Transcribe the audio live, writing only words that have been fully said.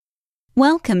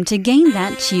Welcome to Game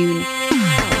That Tune.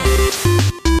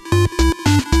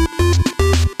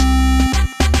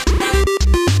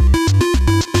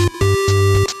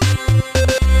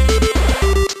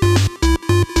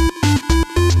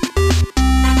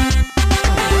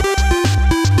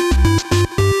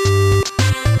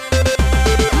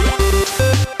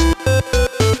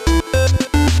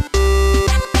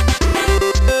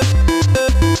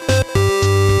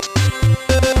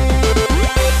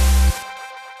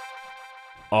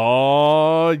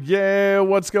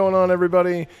 What's going on,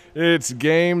 everybody? It's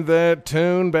Game That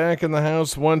Tune back in the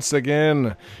house once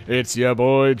again. It's ya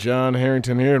boy, John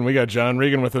Harrington here, and we got John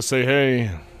Regan with us. Say hey.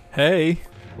 Hey.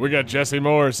 We got Jesse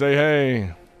Moore. Say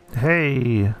hey.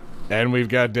 Hey. And we've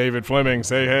got David Fleming.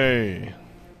 Say hey.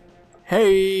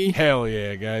 Hey. Hell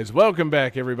yeah, guys. Welcome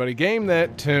back, everybody. Game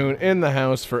That Tune in the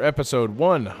house for episode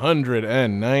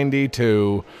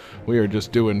 192. We are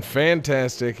just doing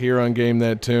fantastic here on Game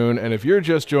That Tune, and if you're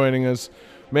just joining us,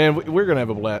 man, we're going to have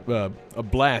a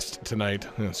blast tonight.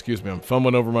 Excuse me, I'm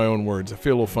fumbling over my own words. I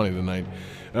feel a little funny tonight.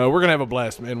 We're going to have a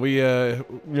blast, man. We,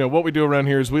 what we do around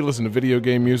here is we listen to video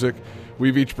game music.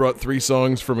 We've each brought 3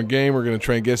 songs from a game. We're going to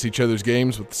try and guess each other's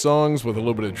games with the songs, with a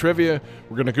little bit of trivia.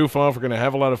 We're going to goof off. We're going to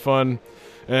have a lot of fun.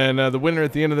 And the winner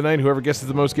at the end of the night, whoever guesses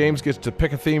the most games, gets to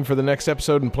pick a theme for the next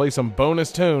episode and play some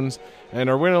bonus tunes. And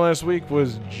our winner last week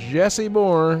was Jesse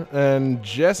Moore. And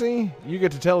Jesse, you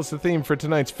get to tell us the theme for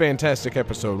tonight's fantastic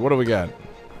episode. What do we got?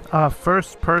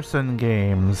 First-person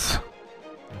games.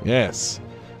 Yes.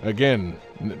 Again,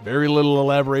 very little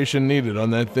elaboration needed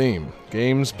on that theme.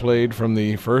 Games played from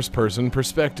the first-person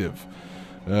perspective.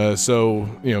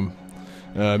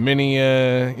 Many,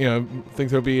 think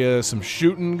there'll be some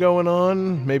shooting going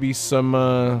on, maybe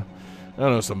some,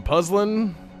 some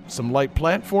puzzling, some light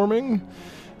platforming.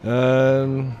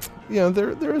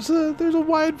 There's a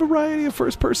wide variety of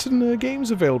first-person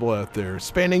games available out there,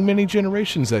 spanning many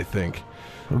generations, I think.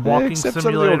 Walking except simulators.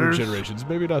 Some of the older generations,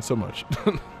 maybe not so much.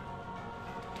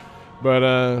 But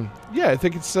I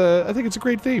think it's a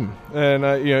great theme, and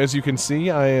as you can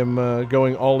see, I am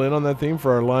going all in on that theme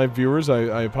for our live viewers.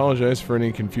 I apologize for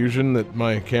any confusion that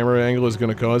my camera angle is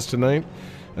going to cause tonight.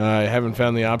 I haven't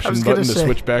found the option button to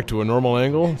switch back to a normal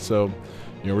angle, so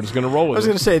we're just going to roll with it. I was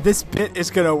going to say, this bit is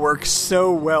going to work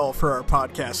so well for our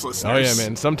podcast listeners. Oh yeah,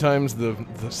 man! Sometimes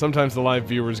the live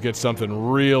viewers get something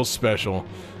real special.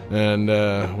 And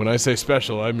when I say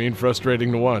special, I mean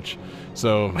frustrating to watch.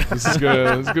 So this is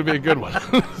gonna be a good one.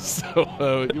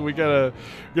 So we got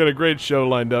a great show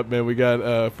lined up, man. We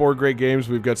got 4 great games.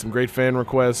 We've got some great fan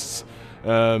requests,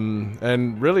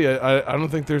 and really, I don't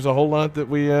think there's a whole lot that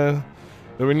we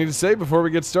need to say before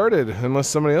we get started. Unless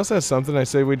somebody else has something, I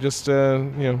say we just I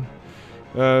don't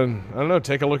know,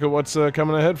 take a look at what's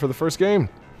coming ahead for the first game.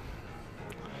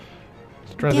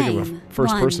 Just trying to think of a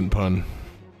first-person pun.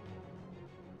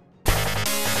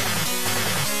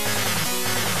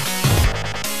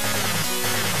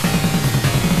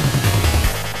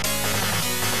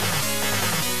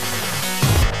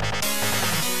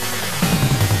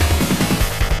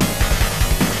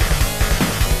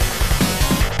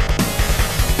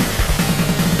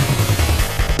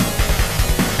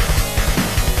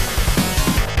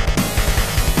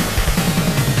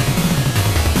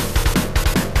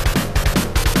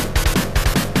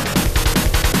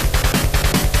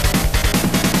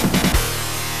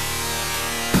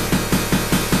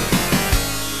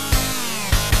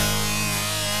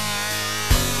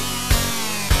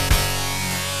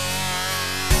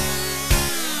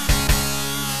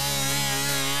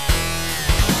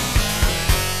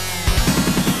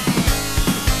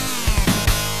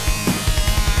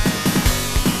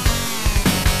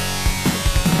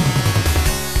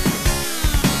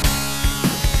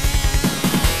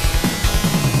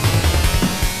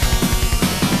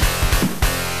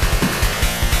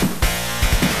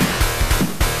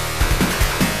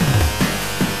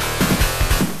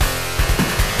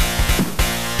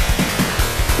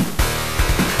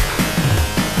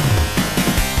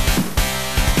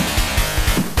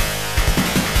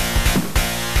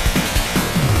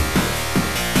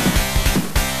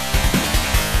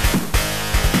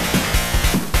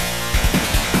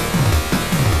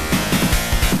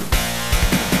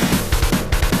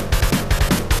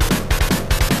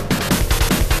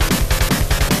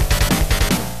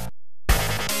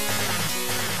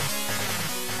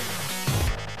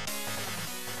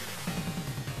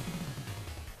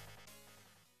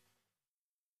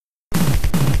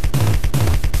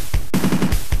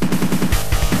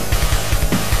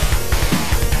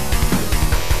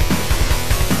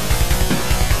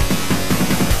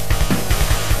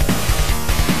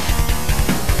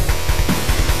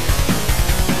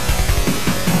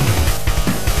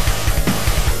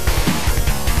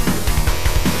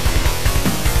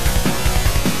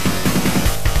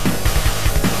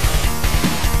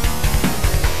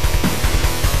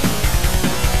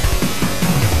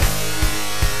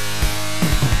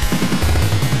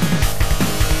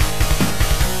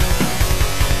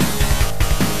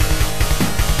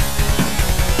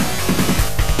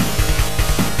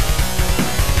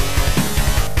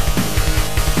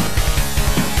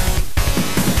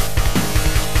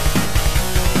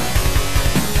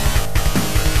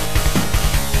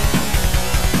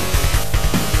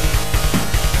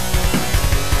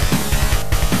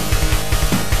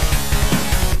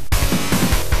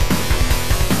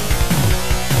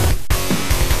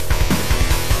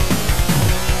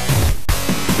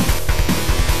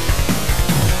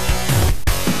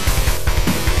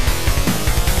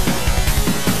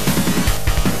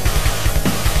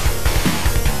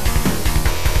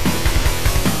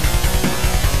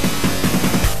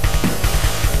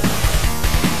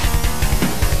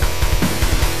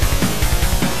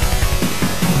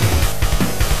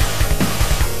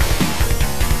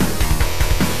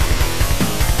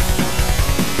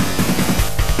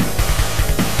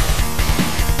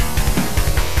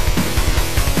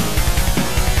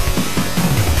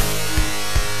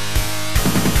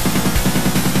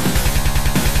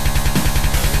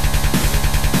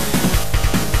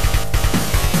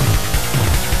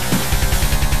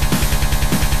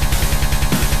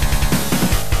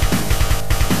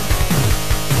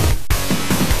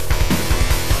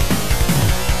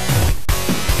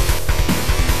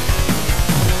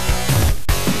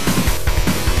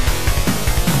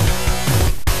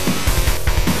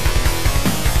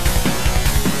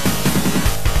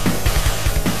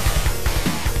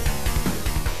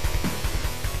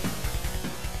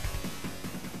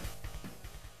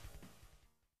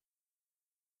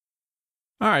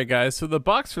 Alright guys, so the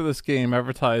box for this game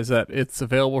advertised that it's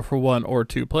available for 1 or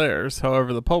 2 players.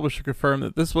 However, the publisher confirmed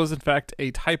that this was in fact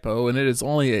a typo and it is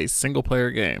only a single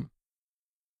player game.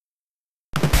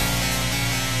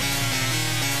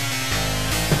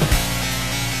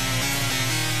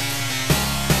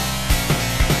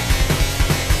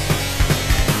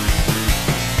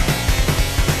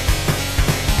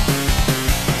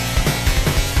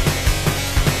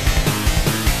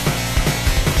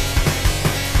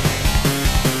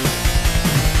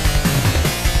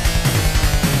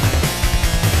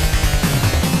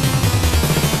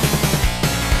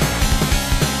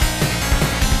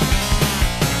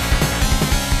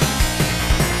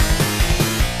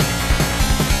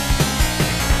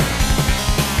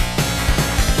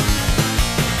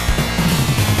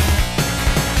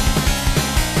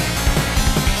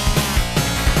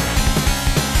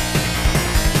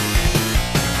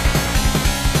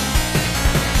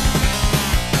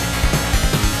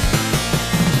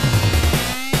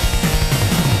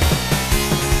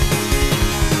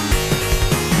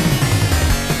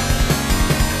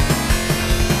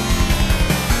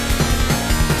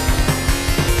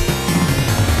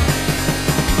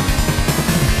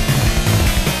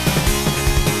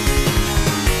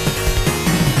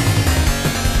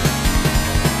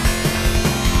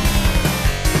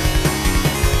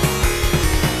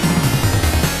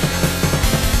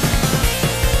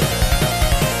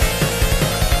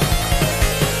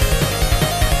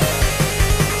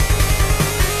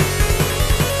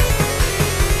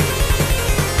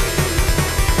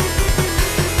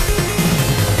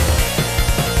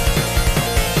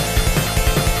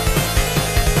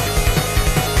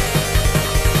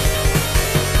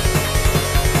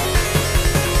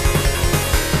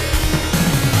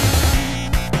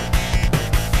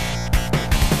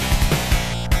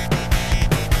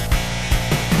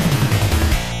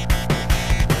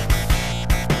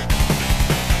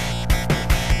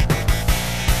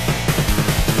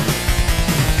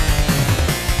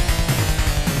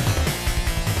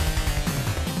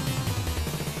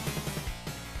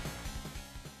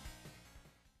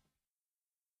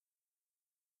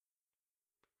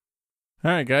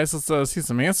 Alright guys, let's see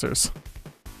some answers.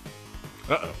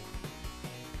 Uh-oh.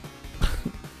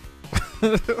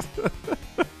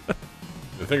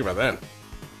 Think about that.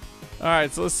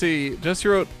 Alright, so let's see. Jesse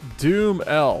wrote Doom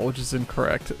L, which is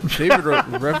incorrect. David wrote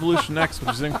Revolution X,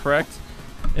 which is incorrect.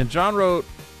 And John wrote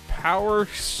Power...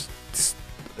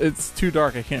 It's too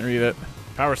dark, I can't read it.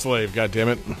 Power Slave,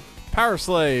 goddammit. Power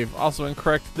Slave, also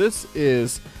incorrect. This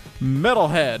is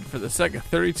Metalhead for the Sega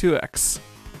 32X.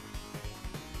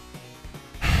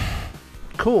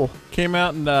 Cool. Came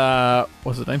out in,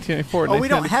 was it 1994? Oh, we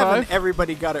don't have an 1995?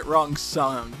 everybody got it wrong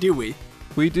song, do we?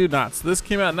 We do not. So this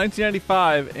came out in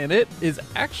 1995, and it is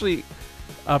actually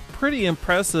a pretty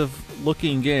impressive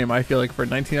looking game, I feel like, for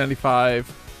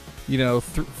 1995, you know,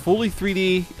 fully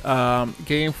 3D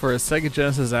game for a Sega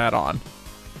Genesis add-on.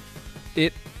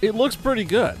 It looks pretty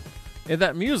good, and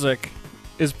that music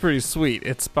is pretty sweet.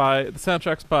 The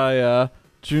soundtrack's by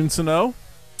Jun Sano.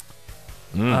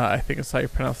 I think that's how you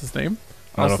pronounce his name.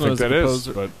 I don't Also think known that as is,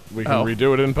 the but we can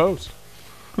redo it in post.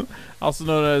 Also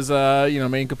known as,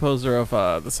 main composer of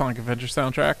the Sonic Adventure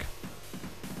soundtrack.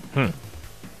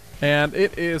 And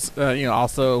it is,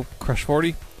 also Crush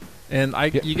 40. And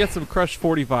you get some Crush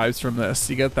 40 vibes from this.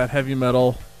 You get that heavy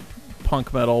metal,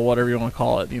 punk metal, whatever you want to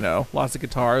call it. You know, lots of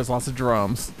guitars, lots of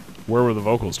drums. Where were the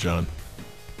vocals, John?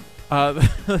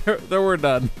 There were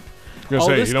none. I was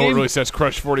going to say, what game really sets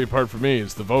Crush 40 apart for me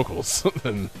is the vocals.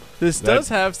 And this does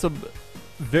have some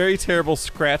very terrible,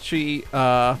 scratchy,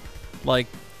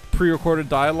 pre-recorded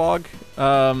dialogue.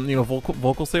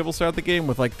 Vocal samples throughout the game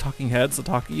with talking heads that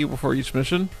talk at you before each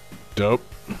mission. Dope.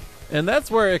 And that's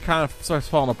where it kind of starts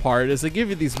falling apart. Is they give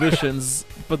you these missions,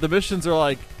 but the missions are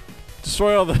like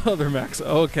destroy all the other mechs.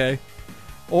 Oh, okay,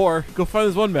 or go find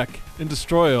this one mech and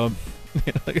destroy them.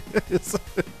 It's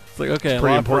like okay, It's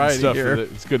pretty important stuff. here.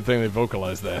 It's a good thing they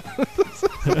vocalized that.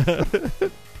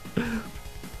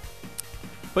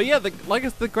 But yeah, the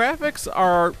graphics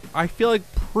are, I feel like,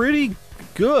 pretty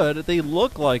good. They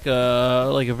look like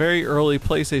a very early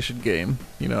PlayStation game,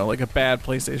 like a bad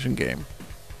PlayStation game,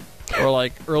 or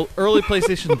like early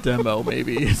PlayStation demo,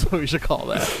 maybe is what we should call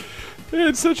that.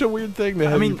 It's such a weird thing to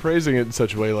have you praising it in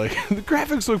such a way. Like, the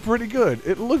graphics look pretty good.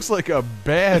 It looks like a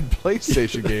bad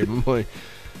PlayStation game. I'm like,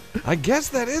 I guess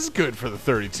that is good for the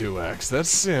 32X.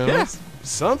 That's that's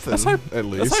something at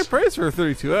least. That's high praise for a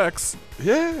 32X.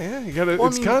 Yeah, you got to. Well,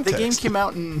 it's context. The game came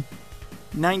out in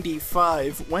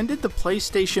 95. When did the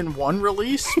PlayStation 1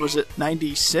 release? Was it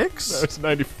 96? No, it's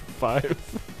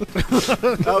 95.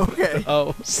 Okay.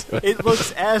 Oh, It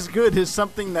looks as good as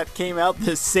something that came out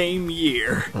the same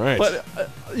year. Right. but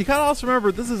you gotta also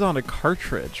remember this is on a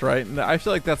cartridge, right? And I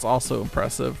feel like that's also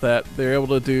impressive that they're able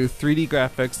to do 3D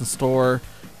graphics and store,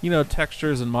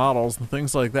 textures and models and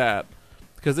things like that,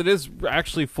 because it is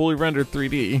actually fully rendered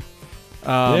 3D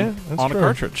Yeah, that's on true. a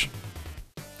cartridge.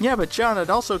 Yeah, but John, it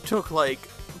also took like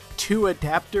 2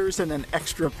 adapters and an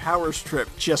extra power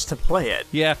strip just to play it.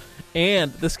 Yeah,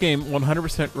 and this game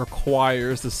 100%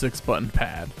 requires the 6-button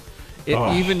pad. It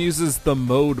Oh. even uses the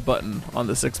mode button on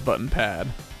the 6-button pad.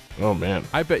 Oh, man.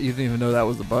 I bet you didn't even know that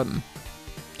was a button.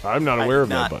 I'm not I aware did of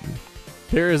not. that button.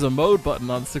 There is a mode button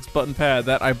on the 6-button pad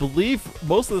that I believe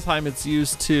most of the time it's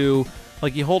used to,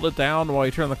 like, you hold it down while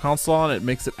you turn the console on, it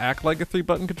makes it act like a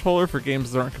 3-button controller for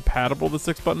games that aren't compatible with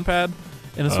the 6-button pad.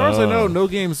 And as far as I know, no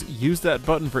games use that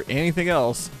button for anything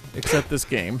else except this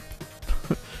game.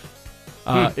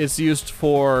 It's used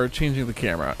for changing the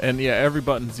camera. And yeah, every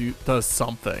button does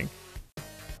something.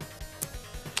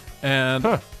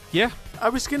 And yeah, I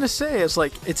was gonna say, it's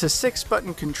a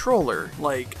 6-button controller.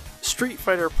 Like Street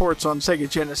Fighter ports on Sega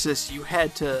Genesis, you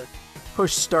had to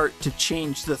push start to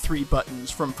change the 3 buttons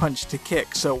from punch to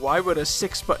kick. So why would a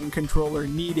 6-button controller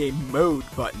need a mode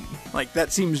button? Like,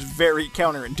 that seems very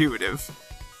counterintuitive.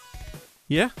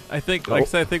 yeah, I think, like I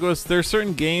said, I think there's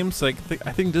certain games, like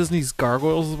I think Disney's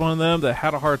Gargoyles is one of them that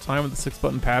had a hard time with the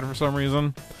 6-button pad for some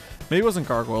reason. Maybe it wasn't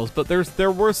Gargoyles, but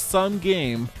there were some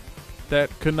game that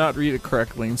could not read it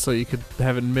correctly, and so you could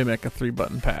have it mimic a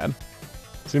 3-button pad.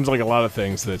 Seems like a lot of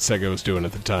things that Sega was doing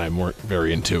at the time weren't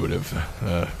very intuitive.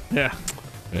 Yeah,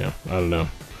 Yeah, I don't know.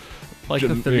 like the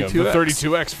The 32X.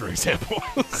 32X, for example.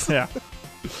 Yeah.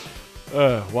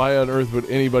 Why on earth would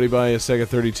anybody buy a Sega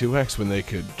 32X when they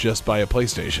could just buy a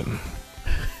PlayStation?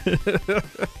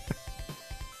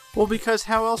 Well, because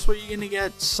how else were you gonna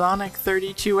get Sonic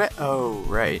 32? Oh,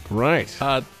 right. Right.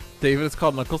 David, it's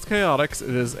called Knuckles Chaotix.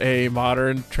 It is a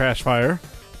modern Trashfire.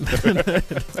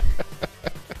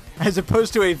 As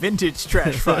opposed to a vintage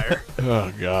Trashfire.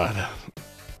 Oh, God.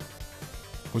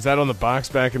 Was that on the box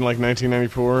back in, like,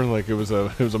 1994? Like, it was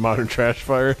a modern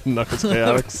Trashfire? Knuckles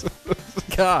Chaotix?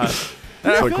 God. It's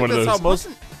I like feel one of that's those how most,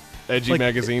 edgy like-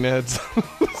 magazine ads.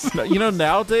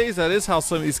 nowadays, that is how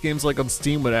some of these games, like on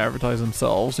Steam, would advertise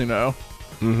themselves,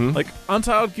 Mm-hmm. Like,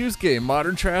 Untitled Goose Game,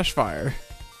 Modern Trashfire.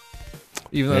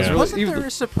 Even though Yeah. it's really... Wasn't even there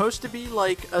supposed to be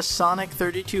like a Sonic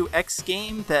 32X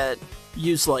game that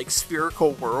used like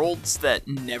spherical worlds that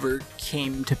never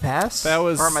came to pass? That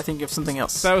was- or am I thinking of something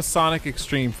else? that was Sonic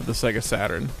Extreme for the Sega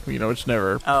Saturn, which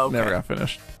never Oh, okay. got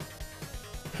finished.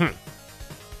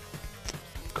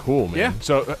 Cool, man. Yeah.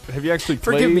 So, have you actually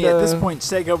played... Forgive me, at this point,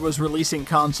 Sega was releasing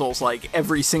consoles like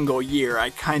every single year. I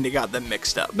kind of got them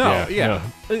mixed up. No, Yeah,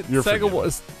 You're Sega forgiven.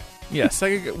 was... Yeah,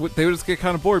 Sega, they would just get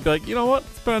kind of bored, be like, you know what?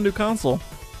 Let's put out a new console.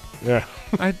 Yeah.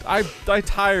 I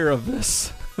tire of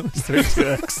this. This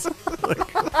 32X.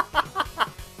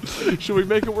 Should we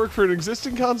make it work for an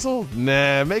existing console?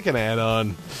 Nah, make an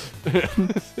add-on.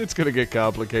 It's going to get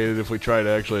complicated if we try to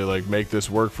actually like make this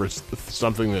work for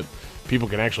something that people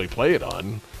can actually play it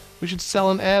on. We should sell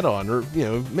an add-on or,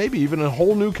 maybe even a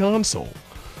whole new console.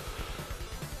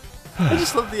 I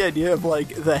just love the idea of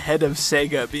like the head of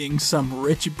Sega being some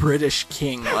rich British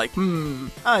king. Like,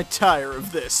 I tire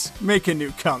of this. Make a new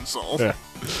console. Yeah.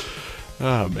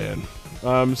 Oh, man.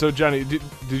 So, Johnny, did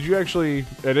you actually,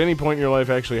 at any point in your life,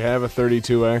 actually have a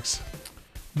 32X?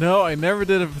 No, I never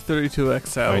did have a 32X,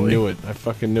 sadly. I knew it. I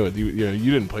fucking knew it. You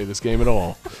didn't play this game at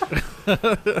all.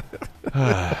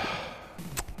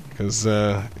 Because,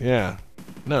 yeah.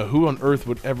 No, who on earth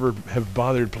would ever have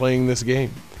bothered playing this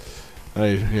game?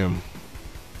 I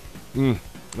don't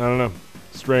know.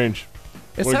 Strange.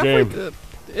 It's What a halfway. game.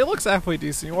 It looks halfway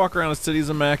decent. You walk around the cities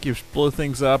of Mac, you blow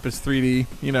things up. It's 3D.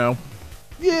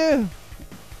 Yeah.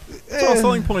 It's all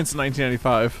selling points in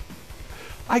 1995.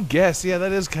 I guess, yeah,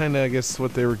 that is kind of,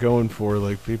 what they were going for.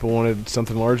 Like, people wanted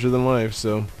something larger than life,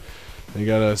 so they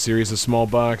got a series of small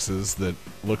boxes that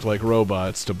looked like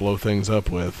robots to blow things up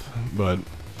with. But,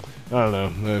 I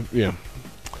don't know.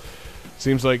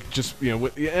 Seems like just, and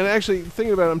actually,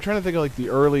 thinking about it, I'm trying to think of, like, the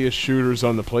earliest shooters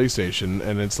on the PlayStation,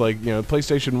 and it's like,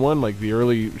 PlayStation 1, like, the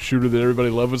early shooter that everybody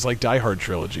loved was, like, Die Hard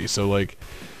Trilogy, so, like,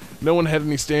 no one had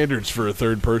any standards for a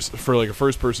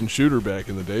first-person shooter back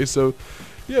in the day, so,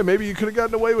 yeah, maybe you could have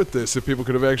gotten away with this if people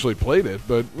could have actually played it,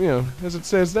 but, as it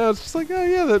stands now, it's just like, oh,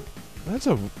 yeah, that's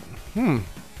a,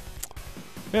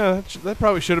 yeah, that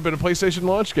probably should have been a PlayStation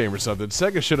launch game or something.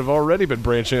 Sega should have already been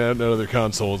branching out into other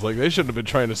consoles. Like, they shouldn't have been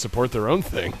trying to support their own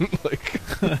thing. Like,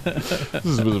 this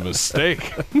was a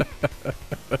mistake.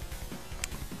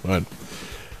 But,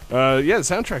 Yeah, the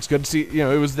soundtrack's good. See,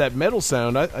 it was that metal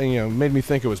sound. Made me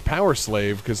think it was Power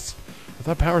Slave because I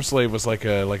thought Power Slave was like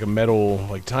a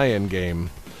metal tie-in game,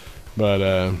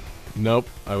 but nope.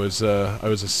 I was a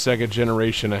Sega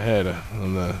generation ahead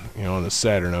on the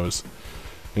Saturn. I was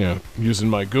using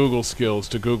my Google skills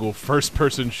to Google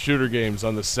first-person shooter games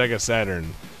on the Sega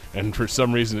Saturn, and for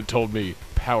some reason it told me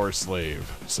Power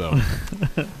Slave. So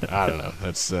I don't know.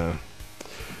 That's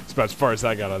about as far as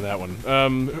I got on that one.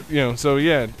 So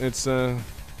yeah, it's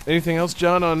anything else,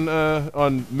 John, on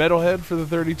Metalhead for the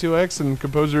 32X and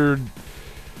composer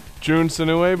Jun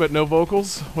Sanue, but no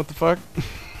vocals? What the fuck?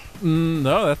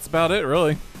 No, that's about it,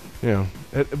 really. Yeah.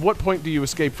 At what point do you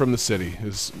escape from the city?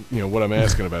 Is what I'm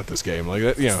asking about this game. Like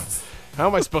that, how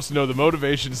am I supposed to know the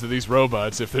motivations of these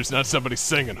robots if there's not somebody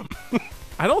singing them?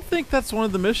 I don't think that's one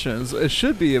of the missions. It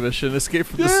should be a mission: escape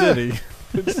from the city.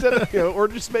 Instead of or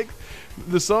just make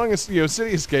the song is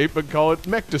City Escape, but call it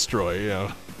Mech Destroy.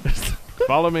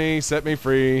 Follow me, set me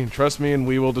free, trust me, and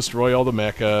we will destroy all the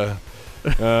mecha.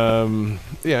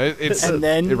 It's and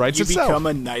then it writes you itself. become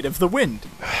a Knight of the Wind.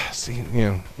 See,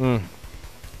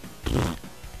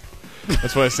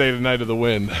 that's why I say the Knight of the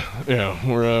Wind.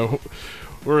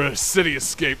 We're a City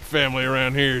Escape family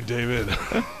around here, David.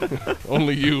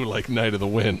 Only you like Knight of the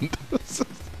Wind.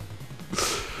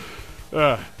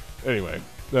 Anyway,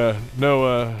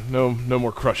 no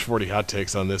more Crush 40 hot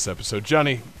takes on this episode.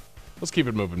 Johnny, let's keep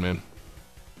it moving, man.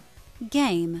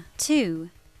 Game 2.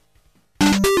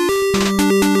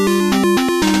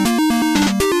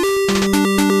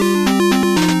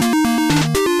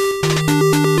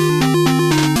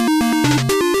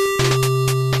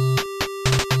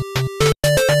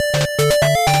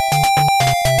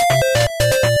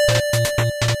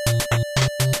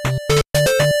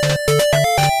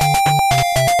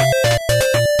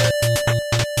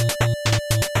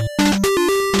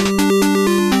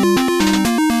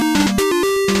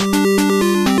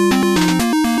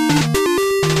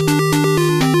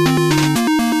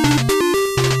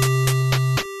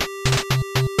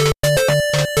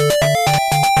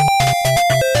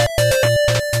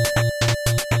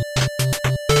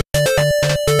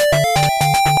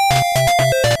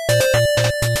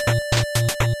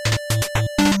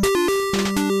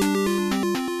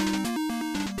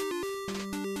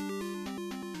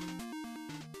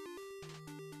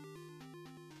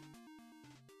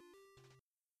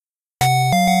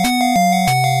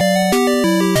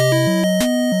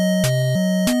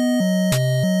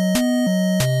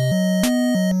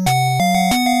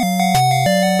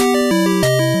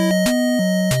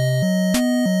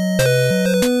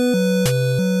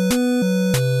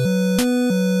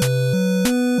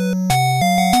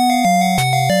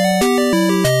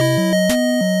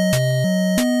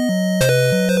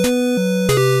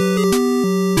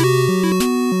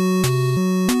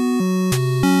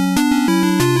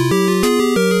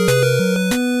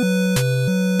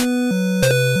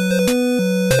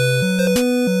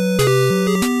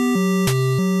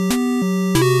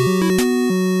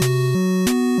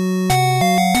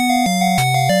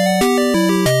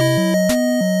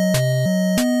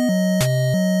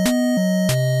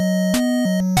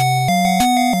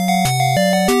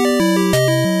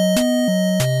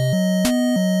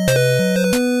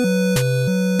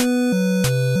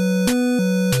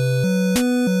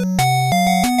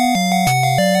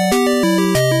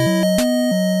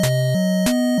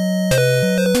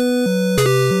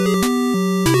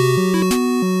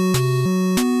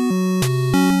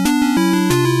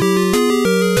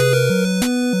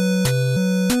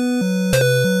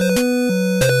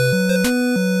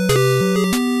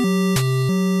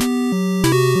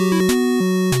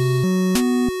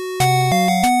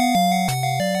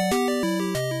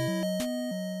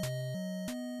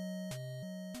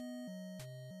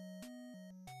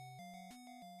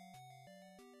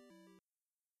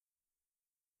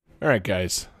 All right,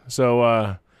 guys.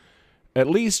 So, at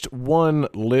least one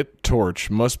lit torch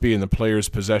must be in the player's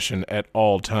possession at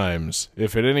all times.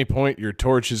 If at any point your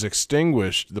torch is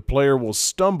extinguished, the player will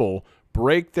stumble,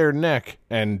 break their neck,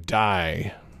 and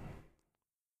die.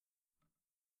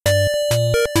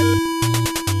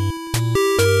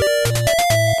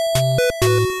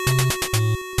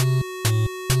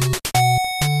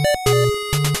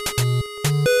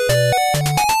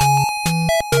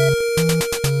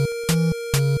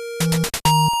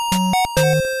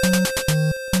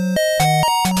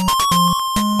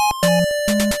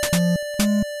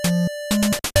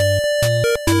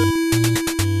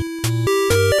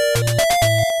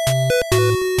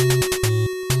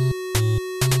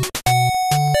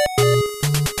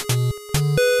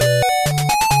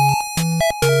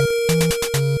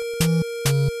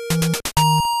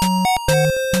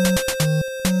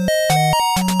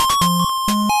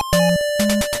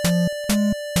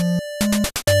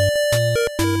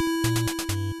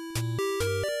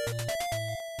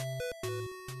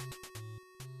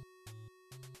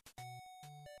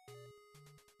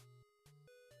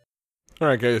 All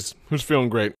right, guys. Who's feeling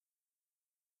great?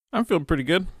 I'm feeling pretty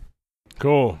good.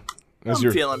 Cool. I'm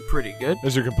feeling pretty good.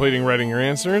 As you're completing writing your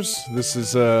answers, this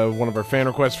is one of our fan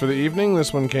requests for the evening.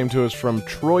 This one came to us from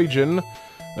Trojan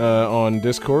on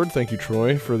Discord. Thank you,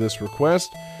 Troy, for this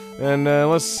request. And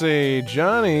let's see,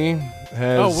 Johnny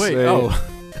has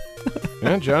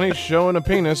yeah, Johnny's showing a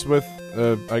penis with,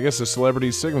 I guess, a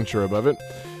celebrity's signature above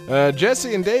it.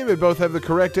 Jesse and David both have the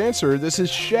correct answer. This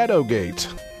is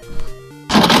Shadowgate.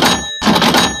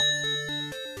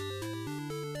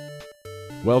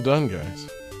 Well done, guys.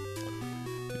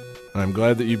 I'm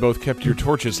glad that you both kept your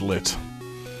torches lit.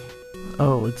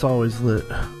 Oh, it's always lit.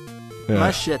 Yeah.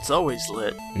 My shit's always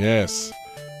lit. Yes.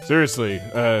 Seriously,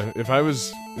 if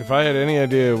I had any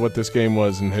idea what this game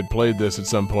was and had played this at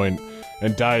some point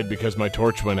and died because my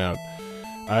torch went out,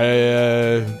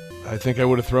 I think I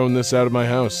would have thrown this out of my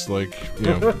house, like, you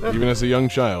know, even as a young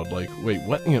child. Like, wait,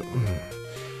 what? You know,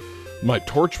 my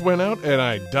torch went out and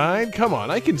I died? Come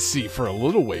on, I can see for a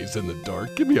little ways in the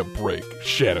dark. Give me a break,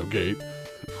 Shadowgate.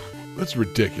 That's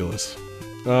ridiculous.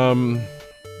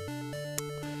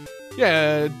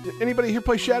 Yeah, anybody here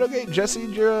play Shadowgate? Jesse,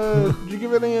 did you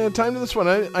give any time to this one?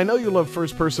 I know you love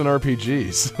first-person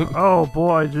RPGs. Oh,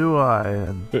 boy, do I.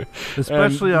 And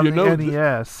especially on the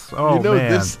NES. Oh, you know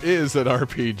man. This is an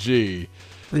RPG.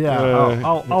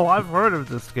 Yeah. I've heard of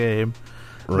this game.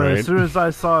 But Right. as soon as I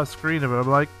saw a screen of it, I'm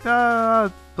like,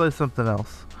 play something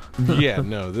else. Yeah,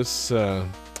 no, this...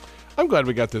 I'm glad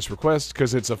we got this request,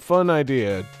 because it's a fun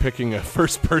idea, picking a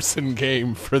first-person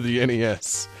game for the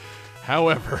NES.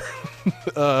 However,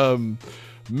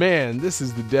 man, this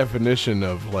is the definition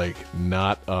of, like,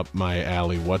 not up my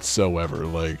alley whatsoever.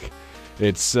 Like,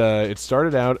 it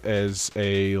started out as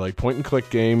a, like, point-and-click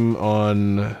game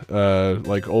on,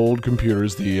 like, old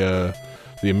computers, the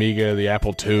Amiga, the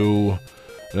Apple II,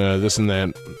 this and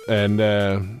that, and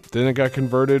then it got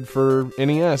converted for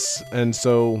NES, and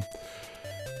so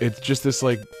it's just this,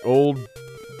 like, old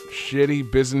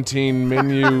shitty Byzantine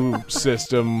menu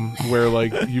system where,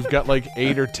 like, you've got, like,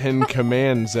 8 or 10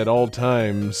 commands at all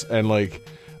times and, like,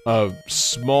 a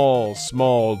small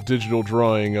digital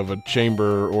drawing of a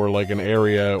chamber or, like, an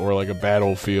area or, like, a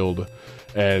battlefield,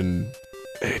 and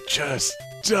it just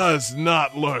does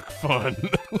not look fun.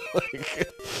 Like,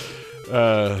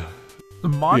 The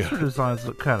monster designs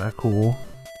look kind of cool.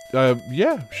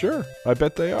 yeah, sure. I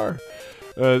bet they are.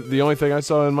 The only thing I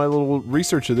saw in my little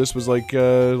research of this was like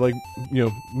you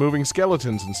know, moving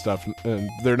skeletons and stuff, and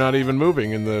they're not even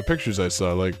moving in the pictures I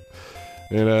saw. Like,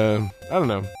 and I don't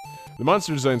know. The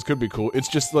monster designs could be cool. It's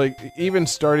just like, even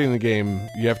starting the game,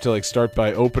 you have to, like, start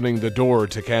by opening the door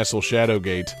to Castle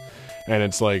Shadowgate, and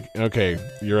it's like, okay,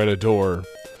 you're at a door,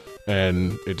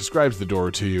 and it describes the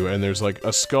door to you, and there's, like,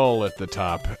 a skull at the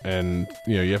top, and,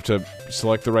 you know, you have to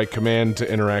select the right command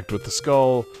to interact with the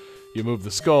skull. You move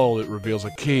the skull, it reveals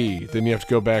a key. Then you have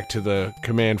to go back to the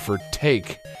command for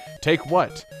take. Take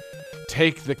what?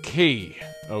 Take the key,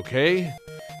 okay?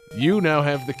 You now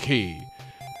have the key,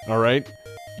 alright?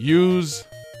 Use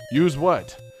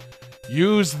what?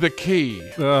 Use the key.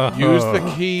 Use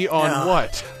the key on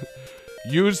what?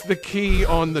 Use the key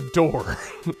on the door.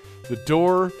 The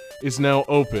door is now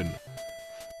open.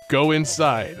 Go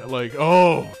inside. Like,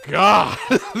 oh, God.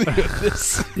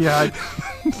 Yeah,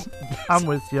 I'm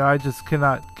with you. I just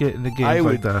cannot get into games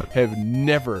like that. I have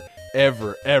never,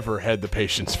 ever had the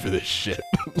patience for this shit.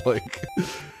 Like,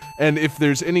 and if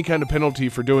there's any kind of penalty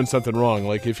for doing something wrong,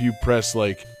 like if you press,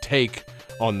 like, take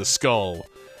on the skull,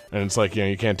 and it's like, you know,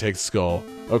 you can't take the skull.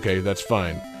 Okay, that's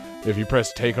fine. If you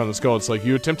press take on the skull, it's like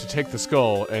you attempt to take the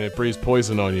skull, and it breathes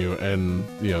poison on you, and,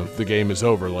 you know, the game is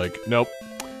over. Like, nope.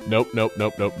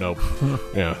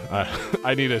 Yeah,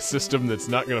 I need a system that's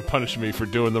not going to punish me for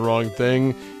doing the wrong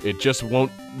thing. It just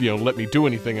won't, you know, let me do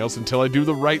anything else until I do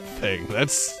the right thing.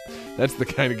 That's the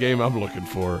kind of game I'm looking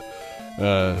for.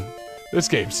 This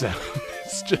game sounds,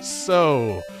 it's just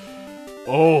so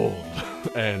old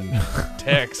and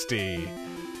texty.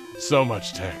 So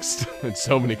much text and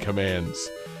so many commands.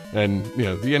 And, you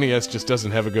know, the NES just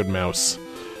doesn't have a good mouse.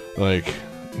 Like,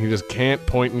 you just can't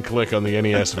point and click on the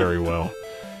NES very well.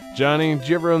 Johnny, did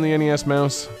you ever own the NES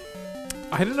mouse?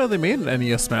 I didn't know they made an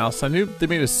NES mouse. I knew they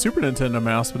made a Super Nintendo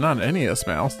mouse, but not an NES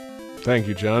mouse. Thank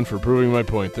you, John, for proving my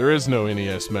point. There is no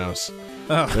NES mouse.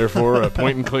 Oh. Therefore, a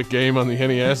point-and-click game on the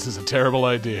NES is a terrible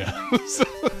idea.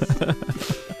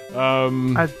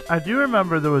 I do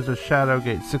remember there was a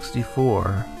Shadowgate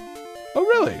 64. Oh,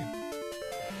 really?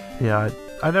 Yeah,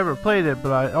 I never played it,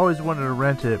 but I always wanted to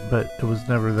rent it, but it was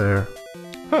never there.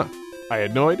 Huh. I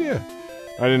had no idea.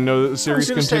 I didn't know that the series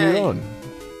continued on.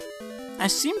 I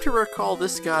seem to recall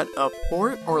this got a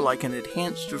port or like an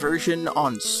enhanced version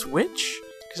on Switch.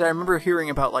 Because I remember hearing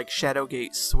about, like,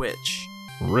 Shadowgate Switch.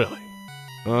 Really?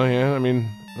 Oh, yeah, I mean,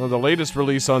 well, the latest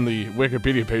release on the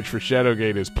Wikipedia page for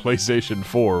Shadowgate is PlayStation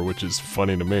 4, which is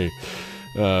funny to me.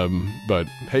 But,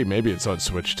 hey, maybe it's on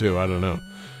Switch, too. I don't know.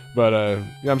 But,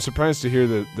 yeah, I'm surprised to hear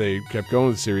that they kept going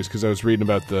with the series, because I was reading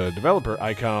about the developer,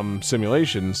 ICOM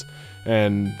Simulations,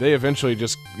 and they eventually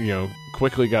just,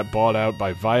 quickly got bought out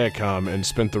by Viacom and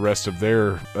spent the rest of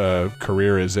their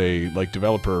career as a, like,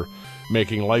 developer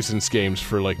making licensed games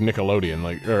for, like, Nickelodeon,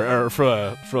 like, or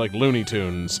for like, Looney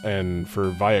Tunes and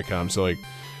for Viacom. So, like,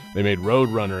 they made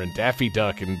Roadrunner and Daffy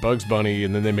Duck and Bugs Bunny,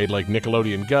 and then they made, like,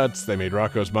 Nickelodeon Guts, they made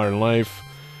Rocko's Modern Life,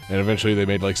 and eventually they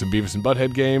made, like, some Beavis and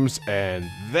Butthead games, and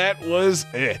that was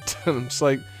it. I'm just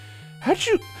like, how'd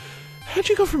you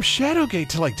go from Shadowgate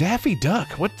to, like, Daffy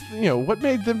Duck? What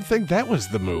made them think that was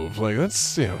the move? Like,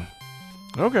 that's,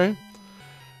 okay.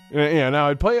 Yeah, now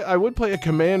I would play a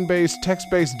command-based,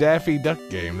 text-based Daffy Duck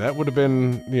game. That would have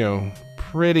been,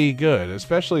 pretty good,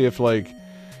 especially if, like,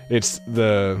 it's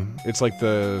like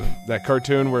that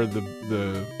cartoon where the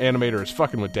animator is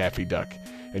fucking with Daffy Duck,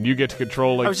 and you get to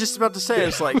control, like... I was just about to say,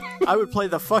 it's like, I would play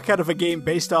the fuck out of a game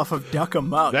based off of Duck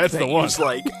 'em Up. That's the one. Use,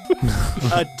 like,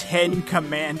 a 10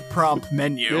 command prompt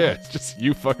menu. Yeah, it's just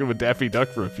you fucking with Daffy Duck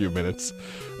for a few minutes.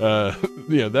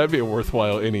 That'd be a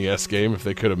worthwhile NES game if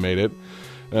they could have made it.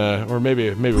 Or maybe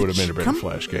it would have made a better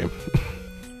Flash game.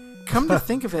 Come to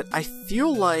think of it, I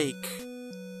feel like...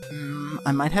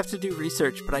 I might have to do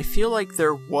research, but I feel like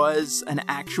there was an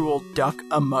actual Duck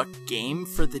Amuck game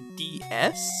for the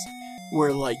DS,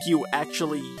 where, like, you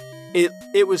actually...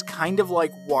 It was kind of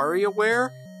like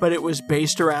WarioWare, but it was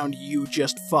based around you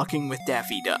just fucking with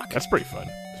Daffy Duck. That's pretty fun.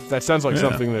 That sounds like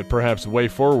something that perhaps Way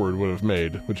Forward would have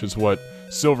made, which is what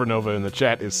Silvernova in the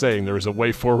chat is saying. There was a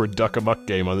Way Forward Duck Amuck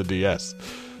game on the DS.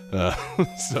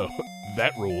 So,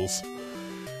 that rules.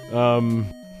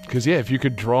 Because, yeah, if you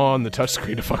could draw on the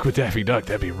touchscreen to fuck with Daffy Duck,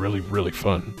 that'd be really, really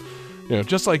fun.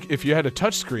 Just like if you had a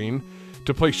touchscreen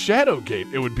to play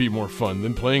Shadowgate, it would be more fun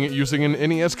than playing it using an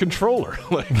NES controller.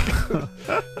 Like,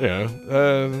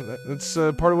 that's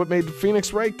part of what made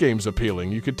Phoenix Wright games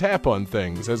appealing. You could tap on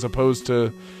things as opposed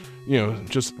to,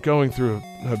 just going through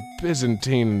a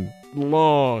Byzantine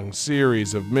long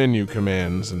series of menu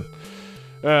commands. And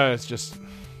it's just,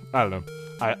 I don't know.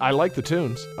 I like the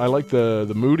tunes. I like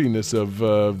the moodiness of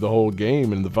the whole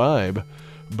game and the vibe.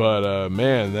 But,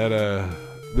 man,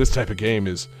 this type of game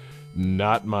is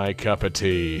not my cup of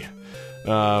tea.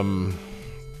 Maybe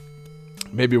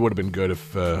it would have been good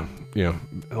if, like,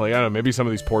 I don't know, maybe some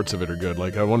of these ports of it are good.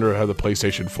 Like, I wonder how the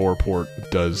PlayStation 4 port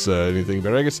does anything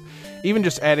better. I guess even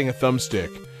just adding a thumbstick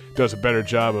does a better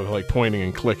job of, like, pointing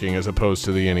and clicking as opposed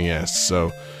to the NES.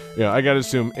 So, I gotta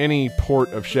assume any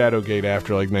port of Shadowgate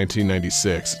after, like,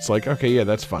 1996, it's like, okay, yeah,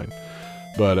 that's fine.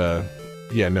 But,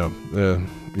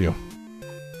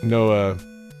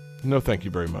 no, thank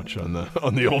you very much on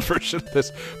the old version of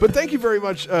this. But thank you very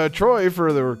much, Troy,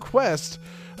 for the request.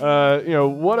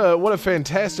 What a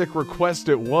fantastic request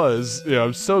it was.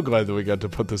 I'm so glad that we got to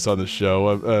put this on the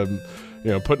show.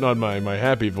 Putting on my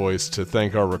happy voice to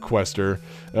thank our requester.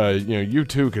 You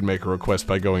too can make a request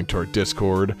by going to our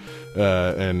Discord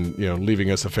and leaving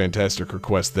us a fantastic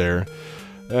request there.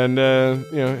 And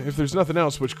if there's nothing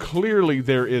else, which clearly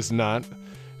there is not,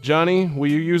 Johnny,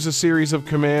 will you use a series of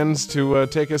commands to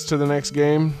take us to the next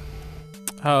game?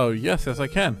 Oh, yes, I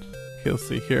can. Let's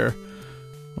see here.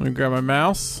 Let me grab my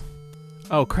mouse.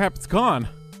 Oh, crap, it's gone.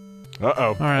 Uh-oh.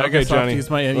 All right, okay, I guess Johnny. I'll have to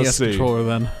use my NES controller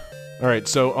then. All right,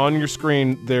 so on your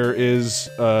screen there is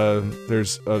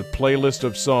there's a playlist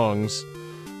of songs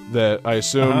that I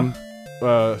assume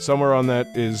somewhere on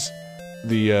that is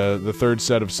the third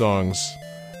set of songs.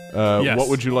 Yes. What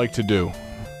would you like to do?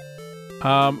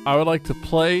 I would like to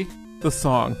play the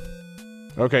song.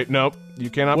 Okay, nope.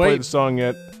 You cannot play the song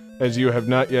yet, as you have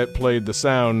not yet played the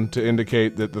sound to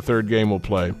indicate that the third game will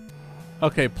play.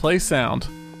 Okay, play sound.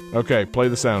 Okay, play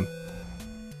the sound.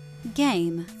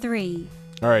 Game 3.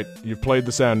 All right, you've played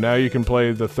the sound. Now you can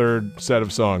play the third set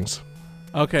of songs.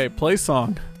 Okay, play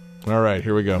song. All right,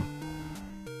 here we go.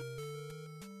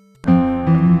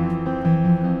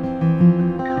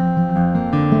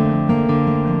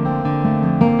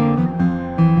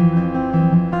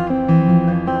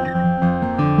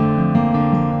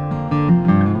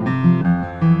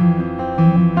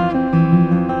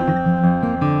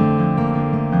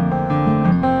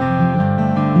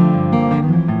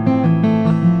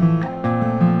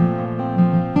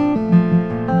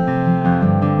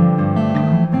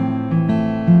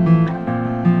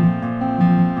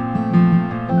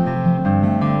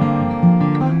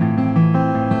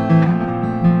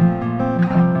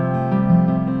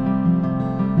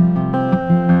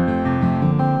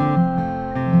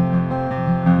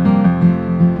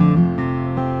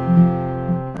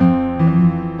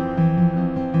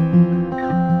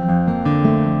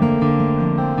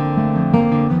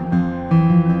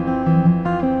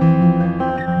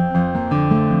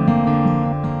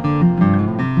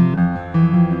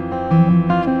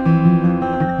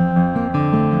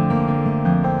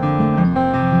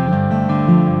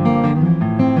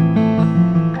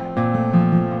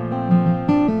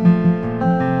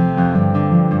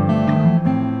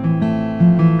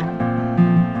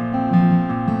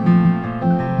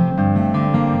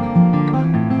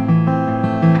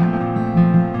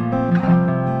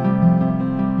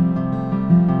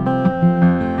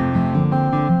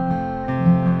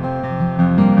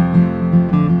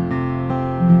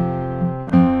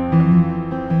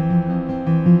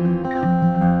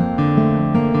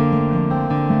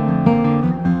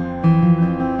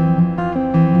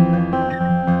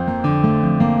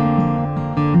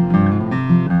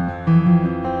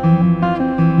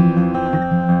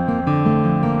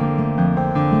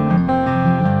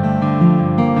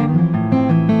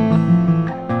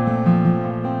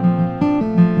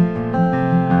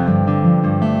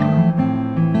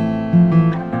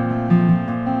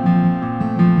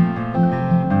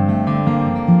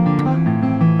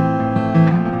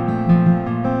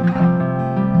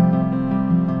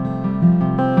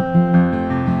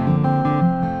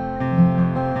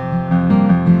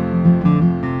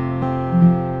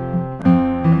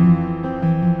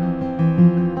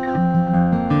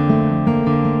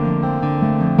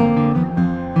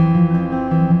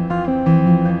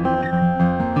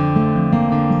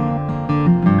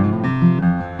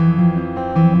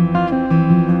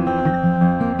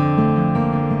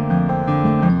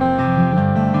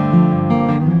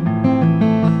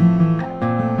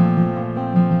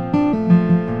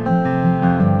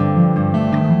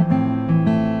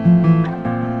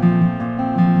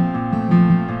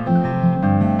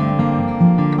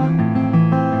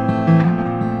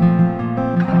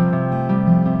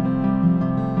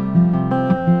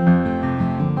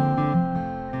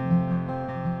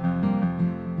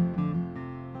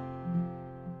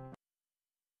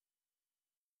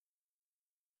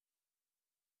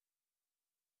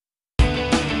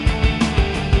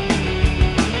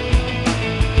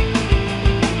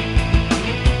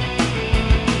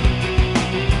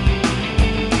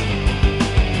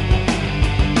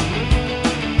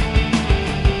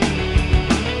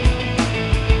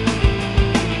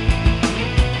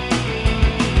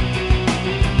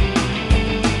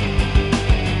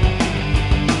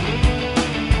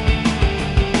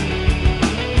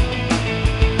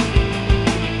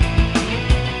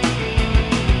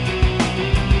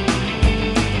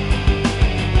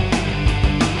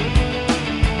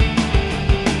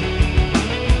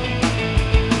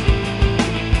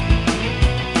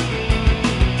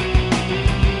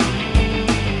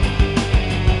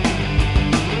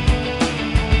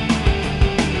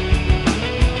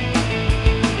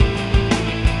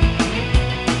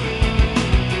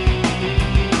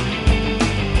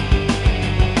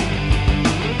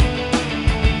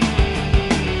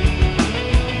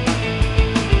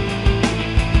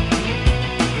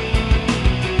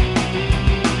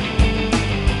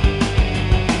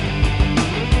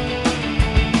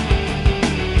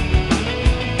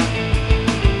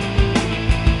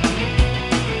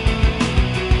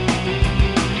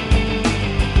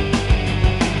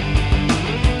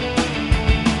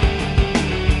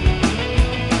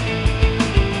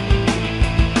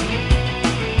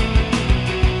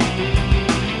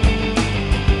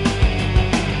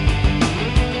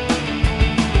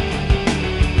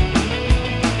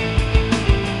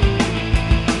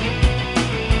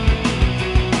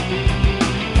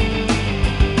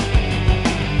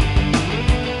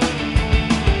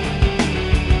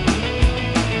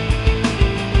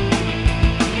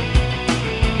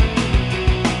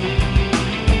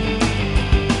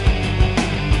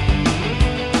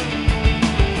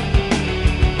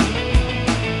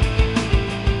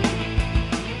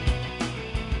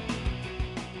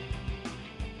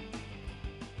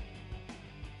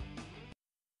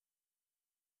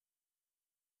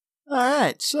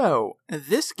 Alright, so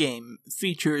this game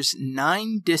features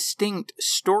 9 distinct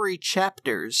story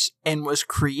chapters and was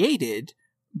created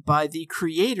by the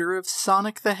creator of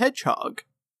Sonic the Hedgehog.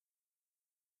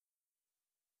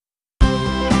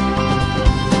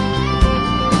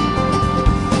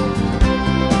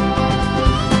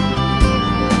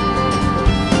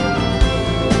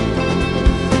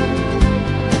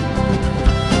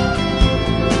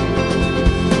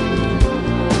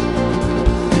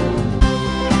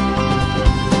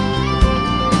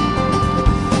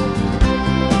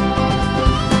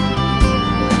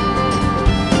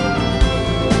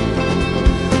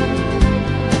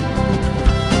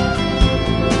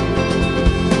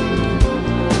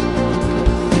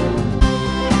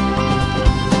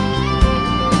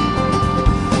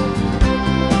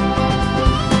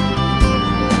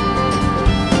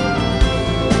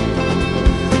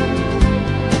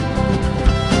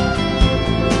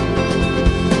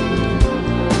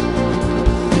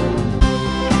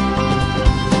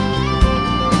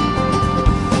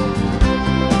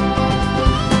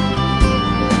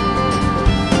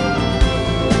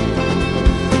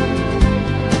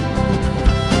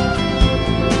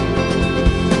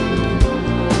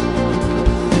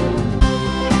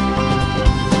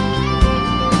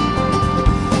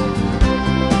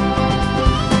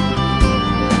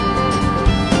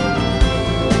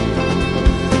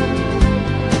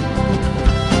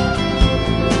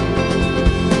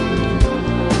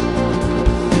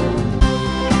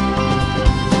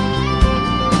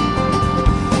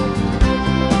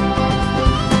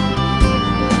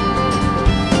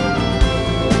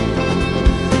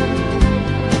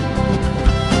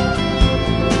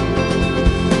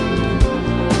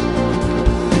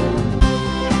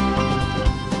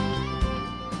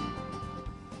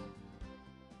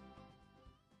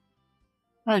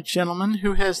 Alright, gentlemen,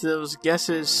 who has those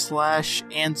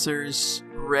guesses/answers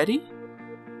ready?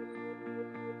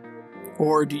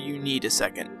 Or do you need a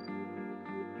second?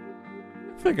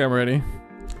 I think I'm ready.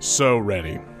 So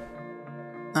ready.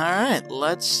 Alright,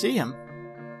 let's see them.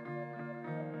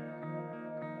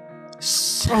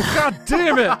 Oh, god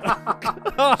damn it!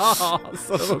 Oh,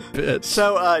 son of a bitch.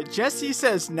 So, Jesse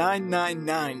says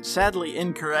 999. Sadly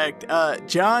incorrect.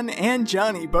 John and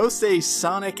Johnny both say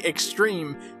Sonic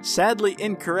Extreme. Sadly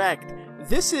incorrect.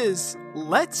 This is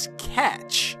Let's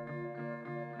Catch.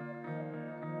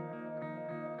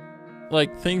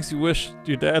 Like things you wish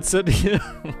your dad said to you.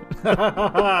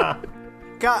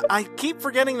 God, I keep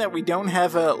forgetting that we don't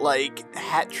have a,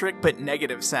 hat trick but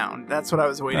negative sound. That's what I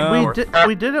was waiting for.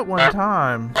 We did it one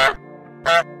time.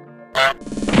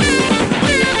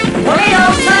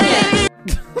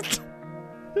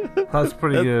 That's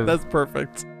pretty good. That's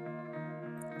perfect.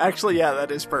 Actually, yeah, that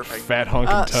is perfect. Fat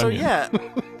honkin' So Tunyon. yeah,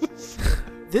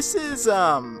 this is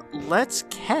Let's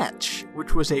Catch,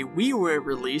 which was a WiiWare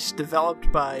release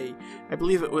developed by, I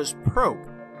believe it was Probe,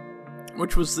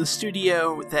 which was the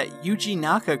studio that Yuji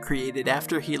Naka created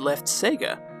after he left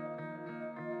Sega.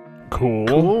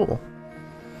 Cool.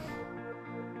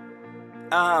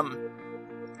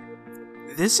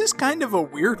 This is kind of a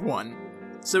weird one.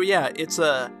 So yeah, it's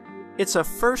a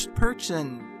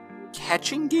first-person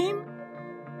catching game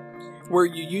where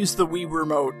you use the Wii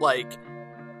Remote,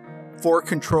 for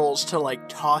controls to,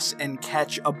 toss and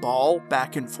catch a ball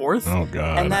back and forth. Oh,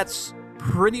 God. And that's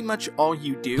pretty much all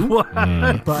you do. What?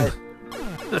 But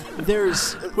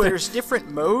there's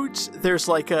different modes. There's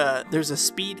a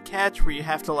speed catch where you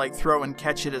have to throw and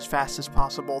catch it as fast as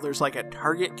possible. There's a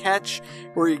target catch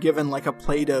where you're given a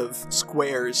plate of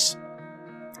squares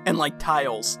and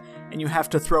tiles, and you have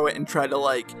to throw it and try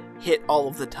to hit all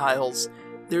of the tiles.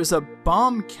 There's a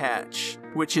bomb catch,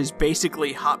 which is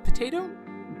basically hot potato,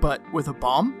 but with a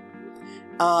bomb.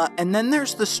 And then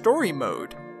there's the story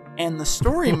mode. And the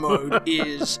story mode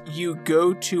is you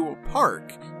go to a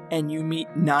park and you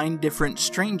meet 9 different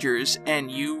strangers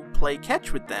and you play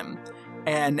catch with them.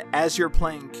 And as you're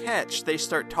playing catch, they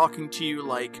start talking to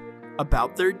you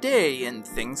about their day and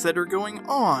things that are going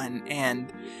on.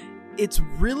 And it's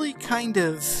really kind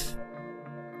of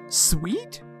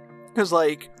sweet. Because,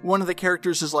 one of the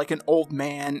characters is, an old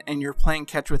man, and you're playing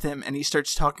catch with him, and he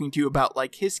starts talking to you about,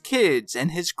 his kids,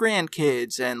 and his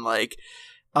grandkids, and,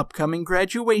 upcoming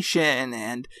graduation,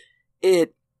 and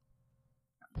it...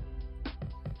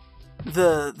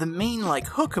 The main,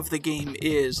 hook of the game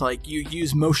is, you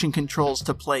use motion controls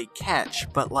to play catch,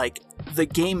 but, the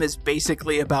game is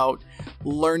basically about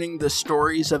learning the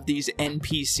stories of these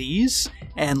NPCs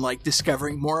and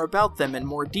discovering more about them and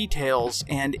more details,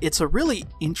 and it's a really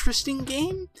interesting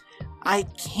game. I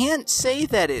can't say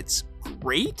that it's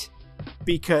great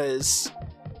because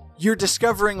you're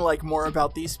discovering like more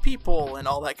about these people and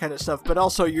all that kind of stuff, but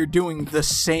also you're doing the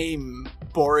same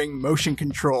boring motion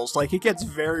controls. Like, it gets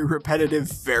very repetitive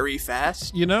very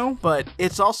fast, You know? but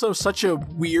it's also such a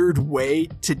weird way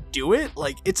to do it.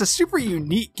 Like, it's a super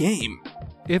unique game.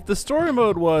 If the story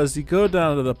mode was you go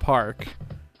down to the park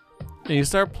and you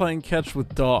start playing catch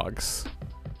with dogs,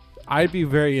 I'd be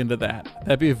very into that.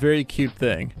 That'd be a very cute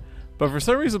thing. But for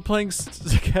some reason, playing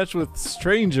catch with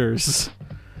strangers,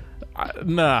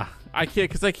 nah, I can't,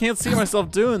 because I can't see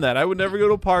myself doing that. I would never go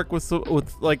to a park with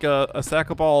like a sack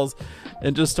of balls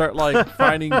and just start like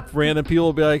finding random people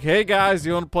and be like, "Hey guys,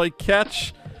 you want to play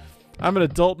catch? I'm an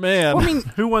adult man." Well, I mean,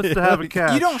 Who wants to have a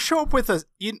catch? you don't show up with a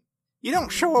you don't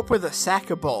show up with a sack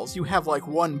of balls. You have like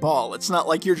one ball. It's not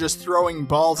like you're just throwing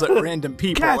balls at random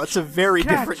people. Catch! That's a very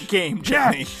Catch! different game,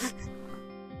 Johnny.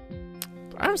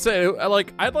 I'm saying,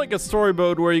 I'd like a story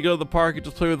mode where you go to the park and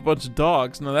just play with a bunch of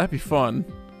dogs. Now that'd be fun.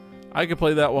 I could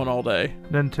play that one all day.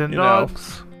 Nintendo You know.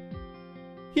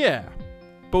 Yeah,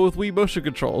 but with Wii motion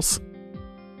controls.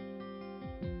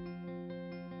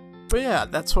 But yeah,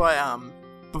 that's why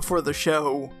before the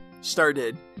show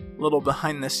started, a little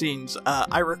behind the scenes,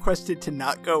 I requested to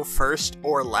not go first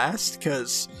or last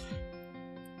because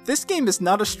this game is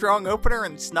not a strong opener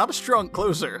and it's not a strong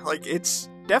closer. Like, it's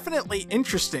definitely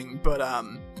interesting, but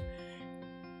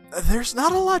there's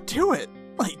not a lot to it.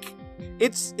 Like,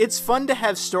 it's fun to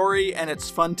have story and it's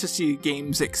fun to see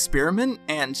games experiment,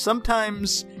 and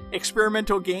sometimes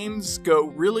experimental games go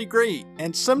really great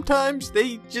and sometimes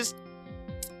they just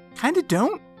kind of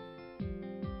don't.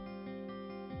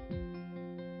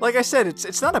 Like I said,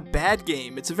 it's not a bad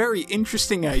game. It's a very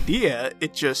interesting idea.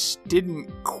 It just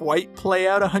didn't quite play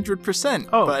out 100%.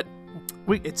 Oh, but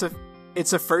we- it's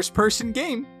a first-person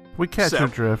game. We catch So, your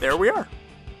drift. there we are.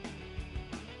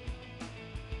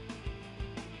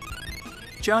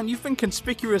 John, you've been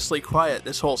conspicuously quiet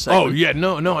this whole segment. Oh, yeah,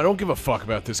 no, I don't give a fuck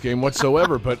about this game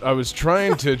whatsoever, but I was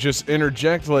trying to just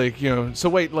interject, like, so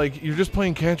wait, like, you're just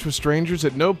playing catch with strangers?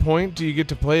 At no point do you get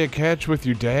to play a catch with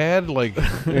your dad? Like,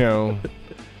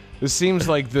 this seems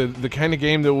like the kind of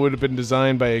game that would have been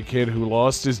designed by a kid who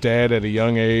lost his dad at a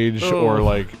young age or,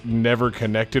 like, never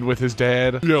connected with his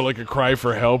dad. Like a cry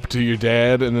for help to your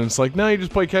dad, and then it's like, no, you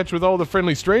just play catch with all the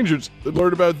friendly strangers and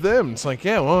learn about them. It's like,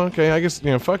 yeah, well, okay, I guess,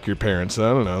 fuck your parents.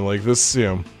 I don't know, like, this,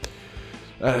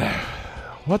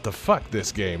 what the fuck,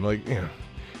 this game? Like,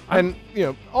 And,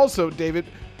 also, David,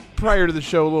 prior to the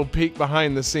show, a little peek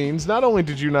behind the scenes. Not only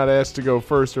did you not ask to go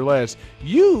first or last,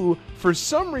 you, for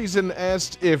some reason,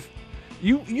 asked if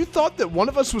you thought that one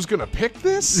of us was going to pick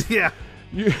this? Yeah.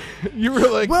 You were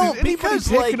like, Well, did anybody because,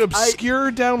 pick like, an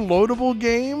obscure downloadable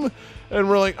game? And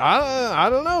we're like, I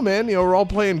don't know, man. We're all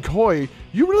playing coy.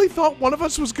 You really thought one of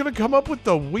us was going to come up with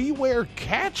the WiiWare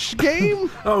Catch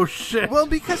game? Oh, shit. Well,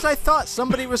 because I thought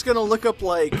somebody was going to look up,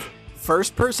 like,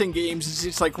 first-person games.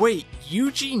 It's like, wait,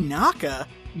 Yuji Naka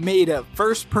made a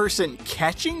first-person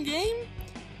catching game?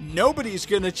 Nobody's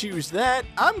going to choose that.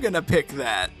 I'm going to pick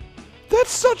that.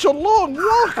 That's such a long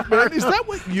walk, man. Is that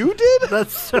what you did?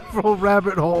 That's several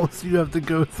rabbit holes you have to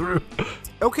go through.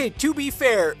 Okay, to be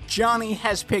fair, Johnny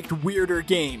has picked weirder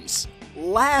games.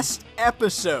 Last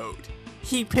episode,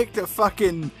 he picked a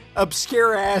fucking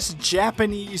obscure-ass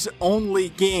Japanese-only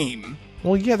game.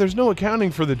 Well, yeah, there's no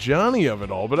accounting for the Johnny of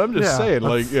it all, but I'm just saying,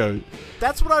 like,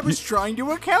 That's what I was trying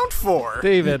to account for.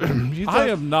 David, You I thought-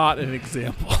 am not an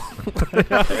example.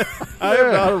 I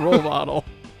am not a role model.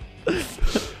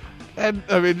 And,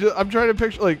 I mean, I'm trying to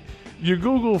picture, like, you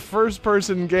Google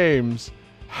first-person games.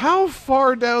 How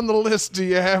far down the list do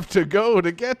you have to go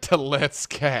to get to Let's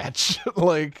Catch?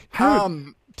 Like,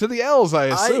 to the L's, I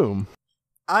assume.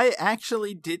 I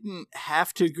actually didn't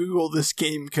have to Google this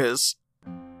game because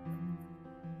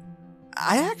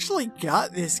I actually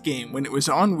got this game when it was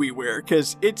on WiiWare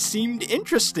because it seemed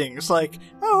interesting. It's like,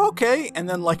 oh, okay. And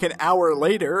then like an hour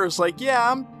later, it was like, yeah,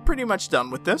 I'm pretty much done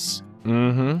with this.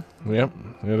 Mm-hmm. Yep.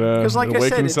 It like I said,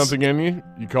 awakened it's- something in you.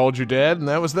 You called your dad, and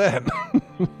that was that.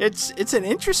 It's an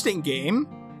interesting game.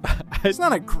 It's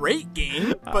not a great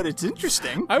game, but it's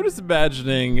interesting. I was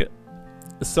imagining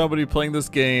somebody playing this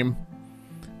game,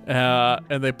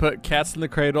 and they put Cats in the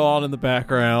Cradle on in the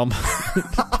background.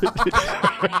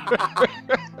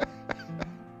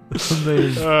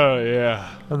 Oh, yeah.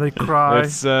 And they cry.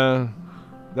 It's, that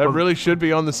really should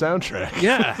be on the soundtrack.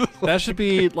 Yeah, that should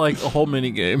be like a whole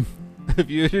mini game. If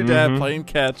you and your dad playing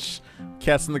catch,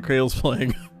 Cats in the Cradle's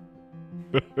playing.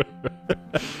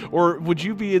 Or would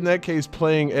you be, in that case,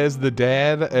 playing as the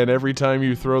dad, and every time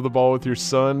you throw the ball with your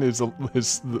son,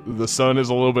 the son is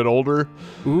a little bit older?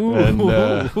 Ooh. And,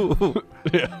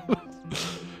 yeah.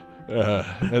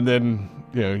 And then,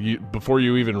 before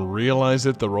you even realize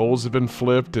it, the roles have been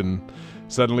flipped, and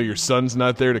suddenly your son's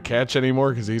not there to catch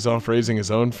anymore because he's off raising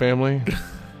his own family.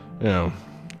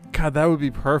 God, that would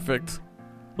be perfect.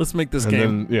 Let's make this game.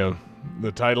 And then,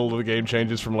 the title of the game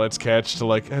changes from Let's Catch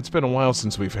to it's been a while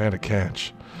since we've had a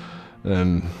catch.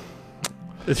 And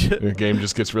the game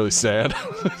just gets really sad.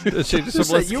 It changes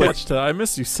from Let's Catch to I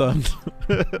miss you, son.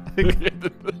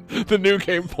 The new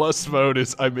game plus mode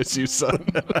is I miss you, son.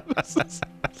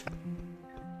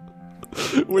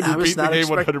 When you beat the game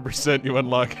 100%, you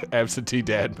unlock absentee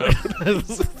dad mode.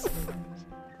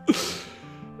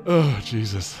 Oh,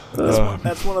 Jesus.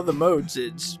 That's one of the modes.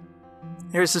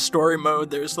 There's the story mode,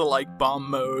 there's the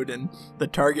bomb mode and the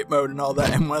target mode and all that,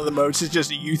 and one of the modes is just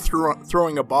you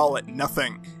throwing a ball at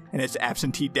nothing, and it's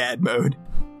absentee dad mode.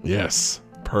 Yes,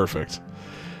 perfect.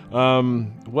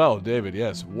 Well, David,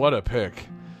 yes, what a pick.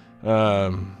 It's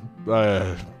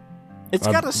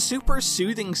got a super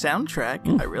soothing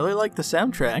soundtrack. I really like the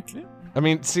soundtrack. I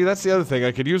mean, see, that's the other thing.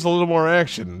 I could use a little more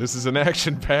action. This is an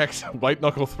action-packed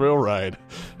white-knuckle thrill ride,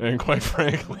 and quite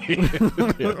frankly,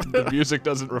 the music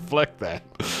doesn't reflect that.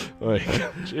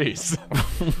 Jeez.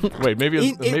 Wait, maybe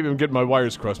I'm getting my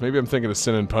wires crossed. Maybe I'm thinking of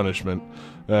Sin and Punishment.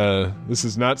 This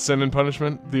is not Sin and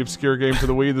Punishment, the obscure game for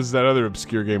the Wii. This is that other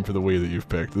obscure game for the Wii that you've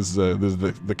picked. This is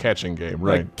the catching game,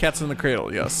 right? Cats in the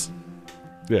Cradle, yes.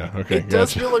 Yeah, okay, It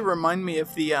does really remind me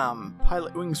of the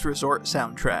Pilot Wings Resort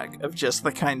soundtrack, of just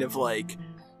the kind of I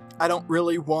don't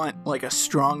really want a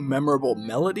strong, memorable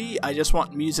melody. I just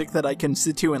want music that I can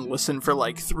sit to and listen for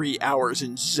 3 hours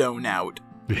and zone out.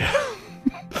 Yeah.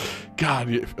 God,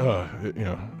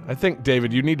 I think,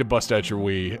 David, you need to bust out your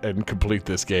Wii and complete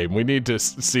this game. We need to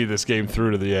see this game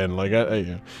through to the end.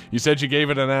 You said you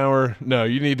gave it an hour. No,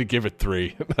 you need to give it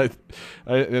 3.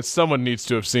 Someone needs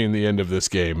to have seen the end of this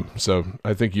game, so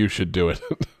I think you should do it.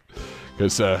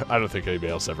 Because I don't think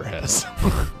anybody else ever has.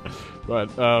 But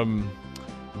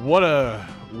what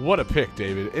a pick,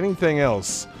 David. Anything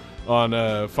else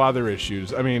on father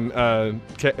issues? I mean,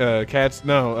 cats.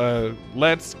 No,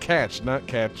 let's catch, not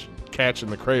catch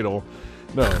in the cradle.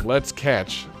 No, let's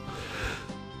catch.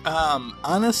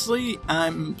 Honestly,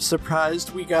 I'm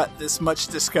surprised we got this much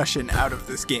discussion out of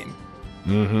this game.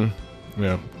 Mm-hmm.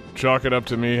 Yeah. Chalk it up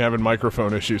to me having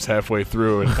microphone issues halfway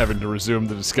through and having to resume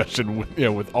the discussion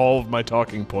with all of my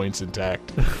talking points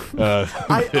intact.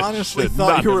 I honestly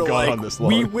thought you were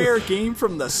we wear game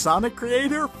from the Sonic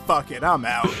creator? Fuck it, I'm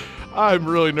out. I'm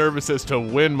really nervous as to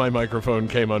when my microphone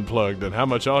came unplugged and how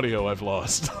much audio I've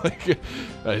lost.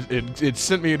 It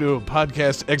sent me into a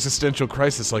podcast existential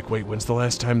crisis. Wait, when's the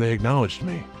last time they acknowledged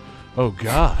me? Oh,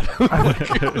 God.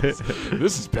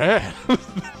 This is bad.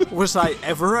 Was I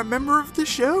ever a member of the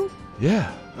show? Yeah.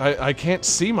 I can't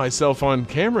see myself on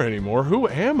camera anymore. Who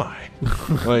am I?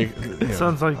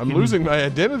 Sounds like I'm losing my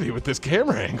identity with this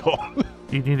camera angle.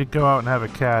 You need to go out and have a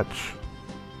catch.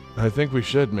 I think we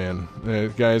should, man.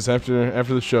 Guys, after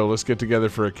the show, let's get together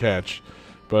for a catch.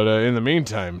 But in the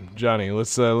meantime, Johnny,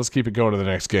 let's keep it going to the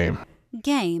next game.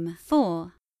 Game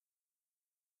 4.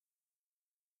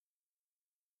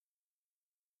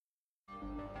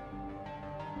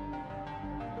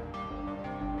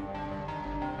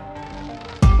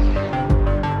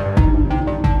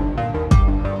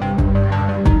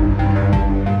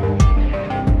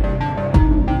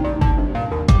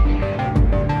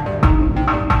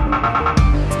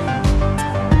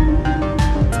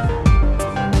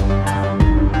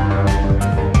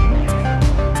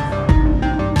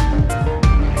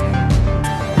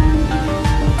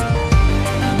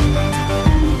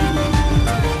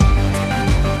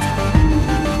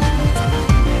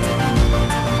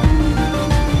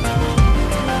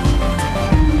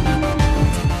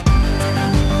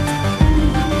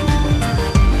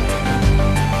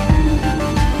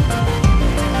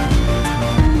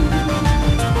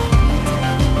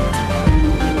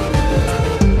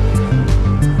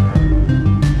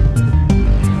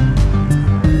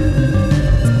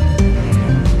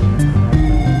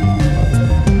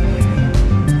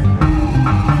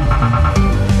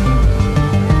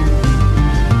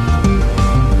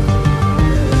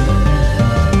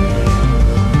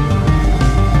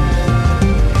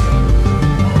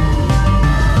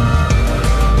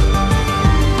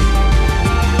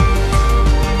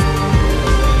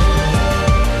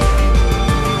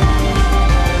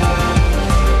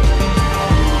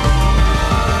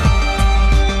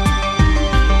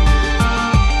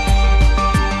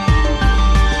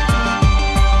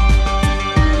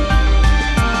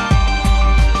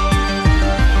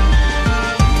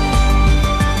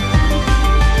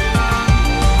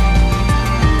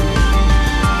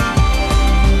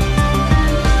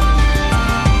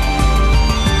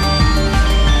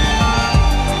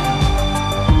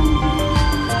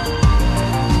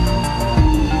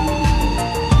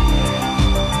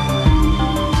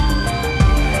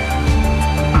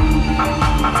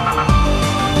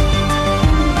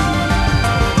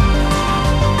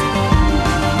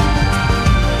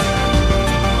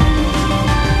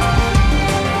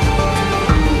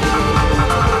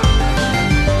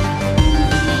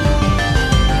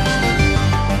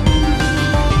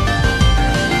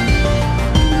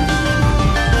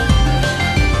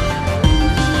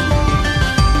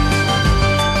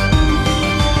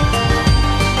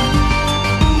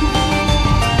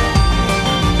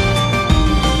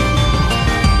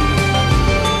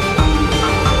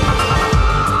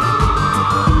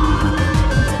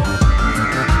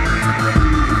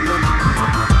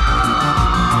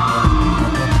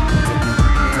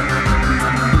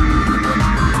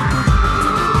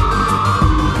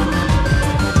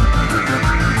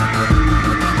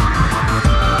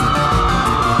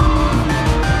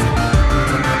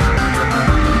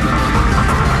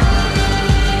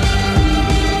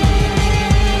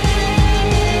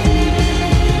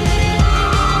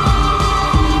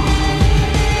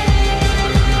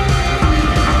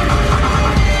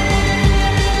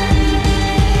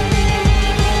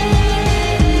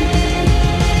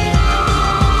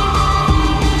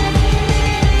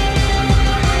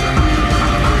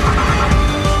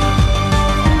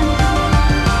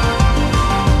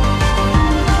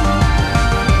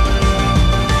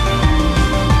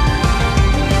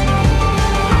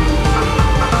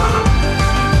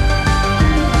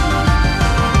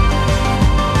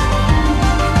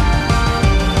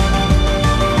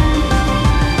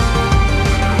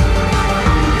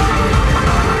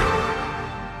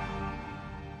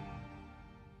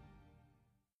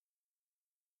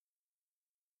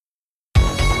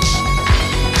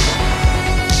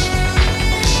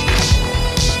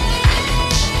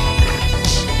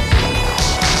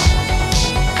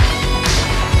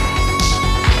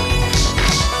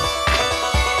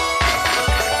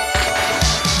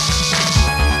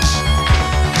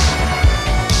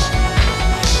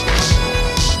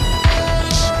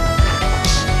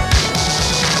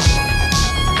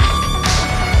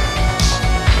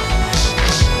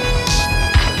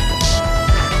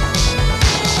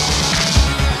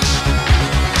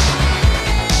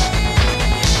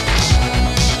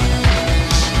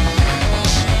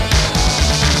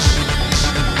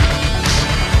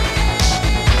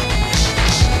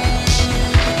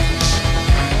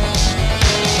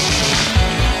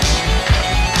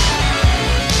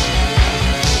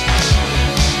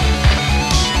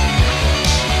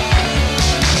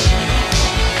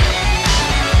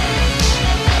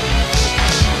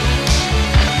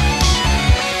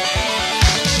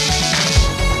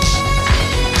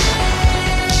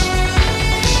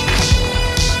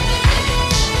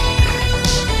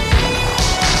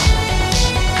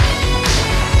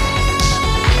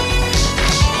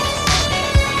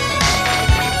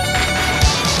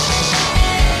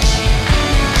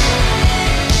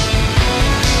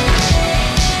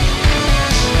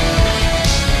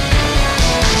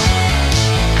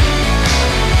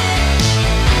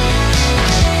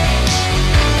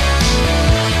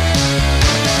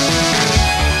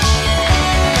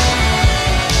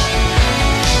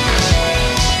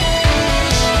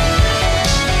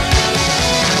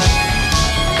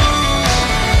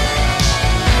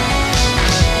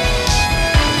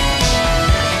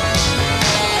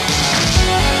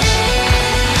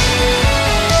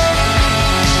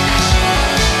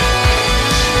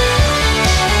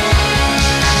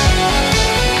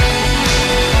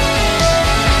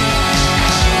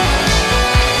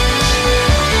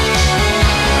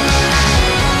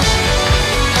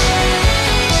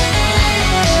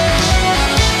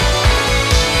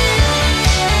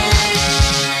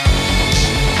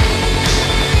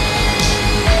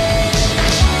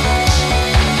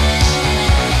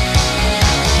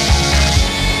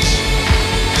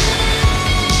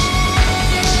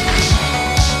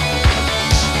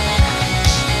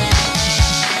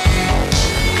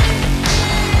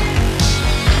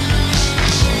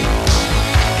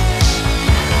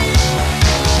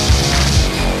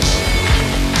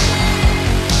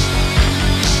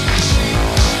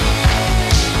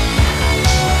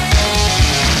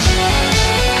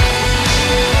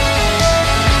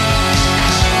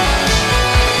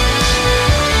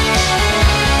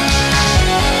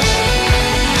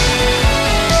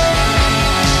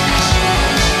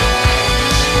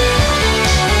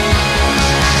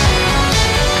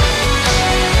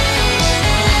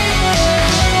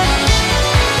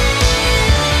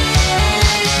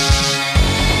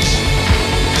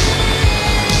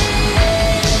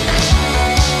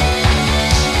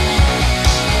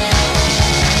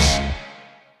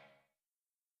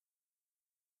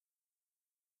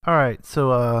 All right,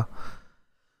 so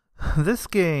this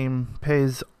game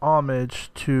pays homage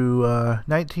to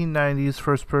 1990s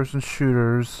first-person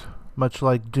shooters, much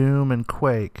like Doom and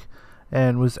Quake,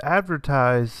 and was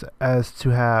advertised as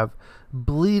to have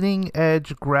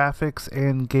bleeding-edge graphics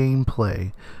and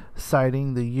gameplay,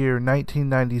 citing the year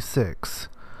 1996.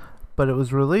 But it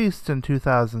was released in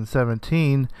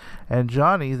 2017, and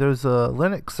Johnny, there's a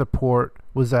Linux support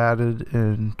was added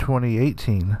in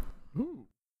 2018.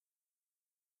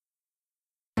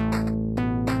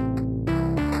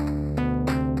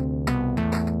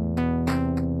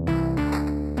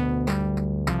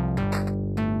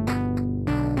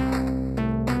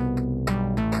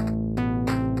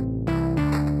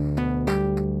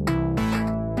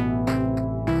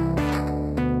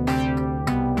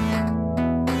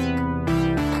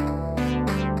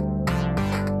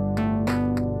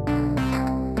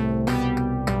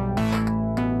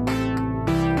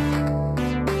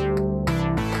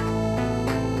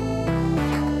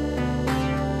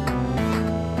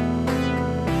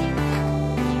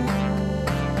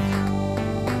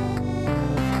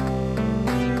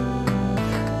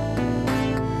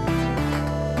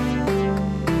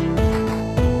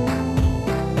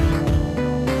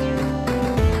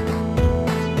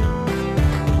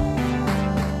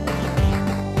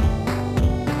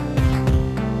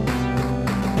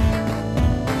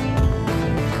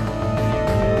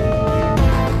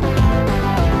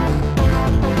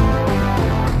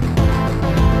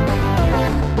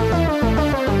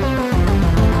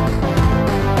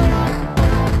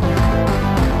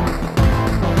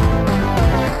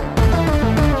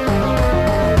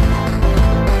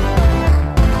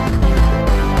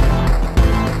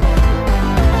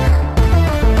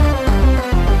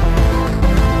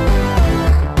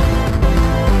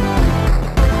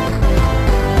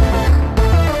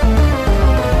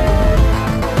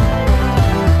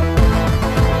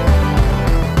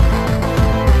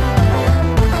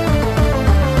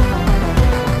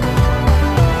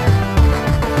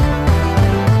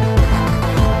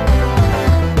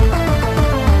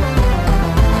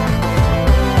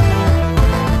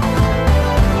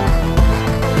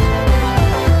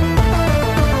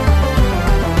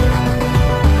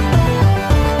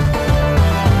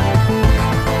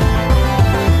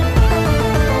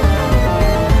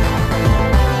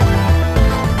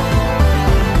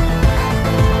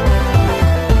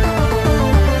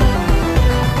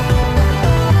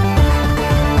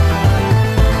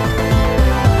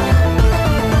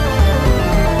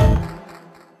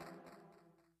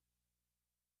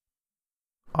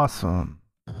 Awesome.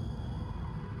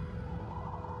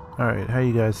 Alright, how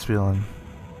you guys feeling?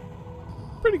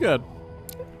 Pretty good.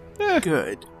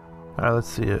 Good. Alright, let's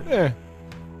see it. Yeah.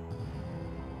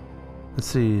 Let's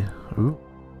see. Ooh.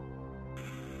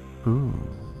 Ooh.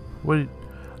 What?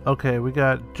 Okay, we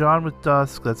got John with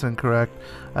Dusk. That's incorrect.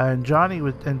 And Johnny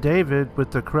with and David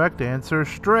with the correct answer.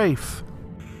 Strafe.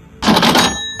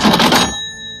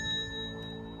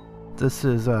 This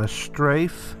is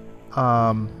Strafe.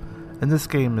 And this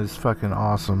game is fucking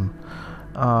awesome.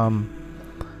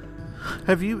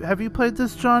 Have you played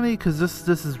this, Johnny? Because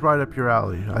this is right up your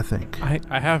alley, I think.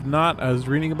 I have not. I was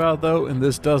reading about it, though, and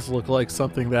this does look like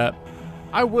something that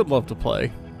I would love to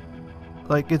play.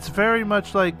 Like, it's very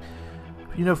much like,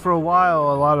 you know, for a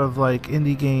while, a lot of, like,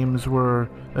 indie games were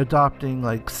adopting,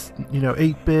 like,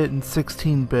 8-bit and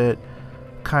 16-bit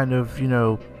kind of,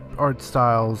 art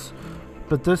styles.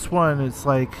 But this one is,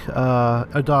 like,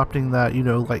 adopting that,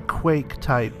 like,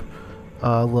 Quake-type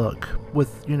look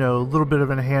with, a little bit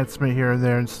of enhancement here and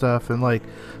there and stuff. And, like,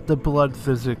 the blood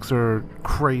physics are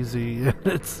crazy.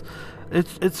 It's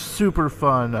super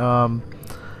fun.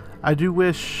 I do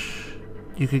wish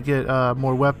you could get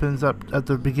more weapons up at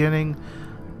the beginning,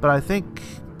 but I think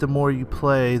the more you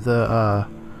play, the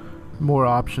more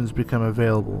options become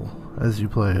available as you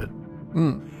play it.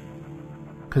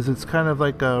 Because it's kind of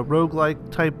like a roguelike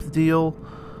type deal,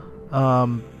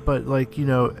 but like,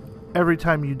 every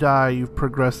time you die, you've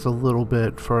progressed a little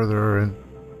bit further, and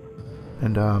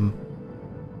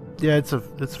yeah, it's a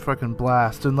fucking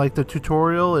blast. And like the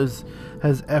tutorial has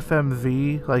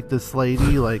FMV, like this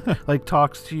lady like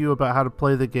talks to you about how to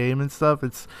play the game and stuff.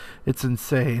 It's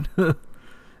insane.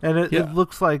 And it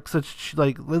looks like it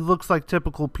looks like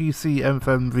typical PC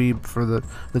FMV for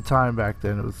the time back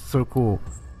then. It was so cool.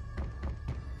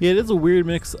 Yeah, it is a weird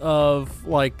mix of,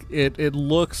 like, it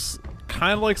looks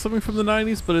kind of like something from the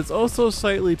 90s, but it's also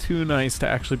slightly too nice to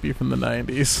actually be from the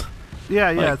 90s.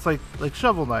 Yeah, it's like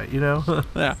Shovel Knight,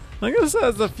 Yeah. Like, this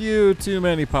has a few too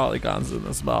many polygons in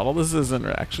this model. This isn't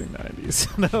actually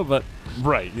 90s. No, but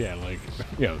Right, yeah, like,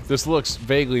 this looks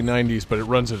vaguely 90s, but it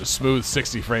runs at a smooth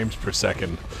 60 frames per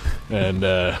second, and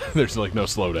there's, like, no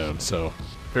slowdown, so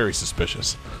very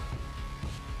suspicious.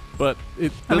 But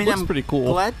it looks I'm pretty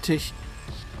cool.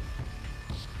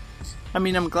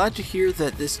 I'm glad to hear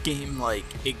that this game, like,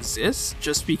 exists,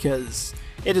 just because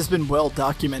it has been well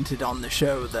documented on the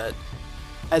show that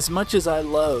as much as I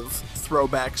love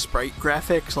throwback sprite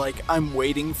graphics, like, I'm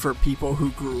waiting for people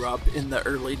who grew up in the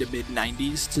early to mid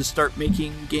 90s to start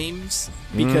making games,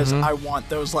 because I want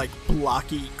those, like,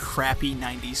 blocky, crappy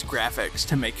 90s graphics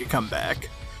to make a comeback.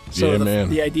 So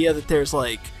the idea that there's,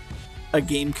 like, a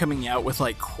game coming out with,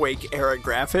 like, Quake-era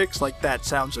graphics, like, that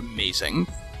sounds amazing.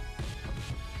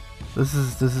 This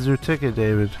is your ticket,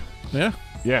 David. Yeah.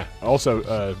 Yeah.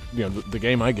 Also, the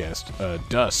game I guessed,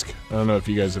 Dusk. I don't know if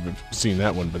you guys have seen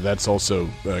that one, but that's also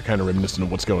kind of reminiscent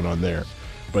of what's going on there.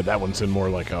 But that one's in more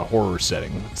like a horror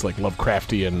setting. It's like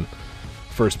Lovecraftian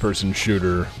first-person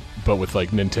shooter, but with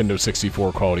like Nintendo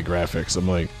 64 quality graphics. I'm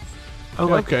like,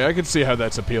 okay, I can see how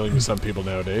that's appealing to some people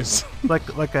nowadays. like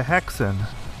a Hexen.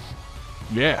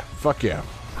 Yeah. Fuck yeah.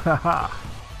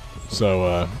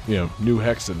 So, new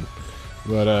Hexen.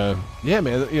 But yeah,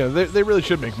 man, they really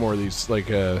should make more of these like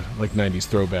 90s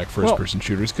throwback first-person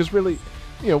shooters, because really,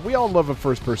 we all love a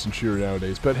first-person shooter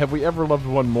nowadays. But have we ever loved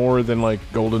one more than like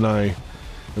GoldenEye?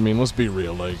 I mean, let's be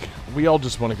real. Like, we all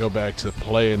just want to go back to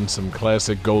playing some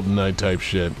classic GoldenEye type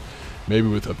shit, maybe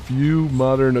with a few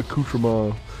modern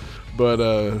accoutrements. But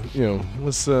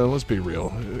let's be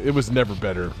real. It was never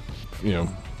better,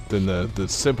 than the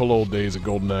simple old days of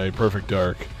GoldenEye, Perfect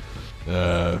Dark.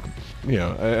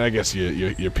 I guess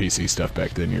your PC stuff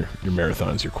back then, your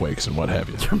marathons, your Quakes, and what have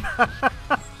you.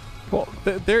 Well,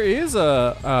 there is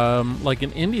a like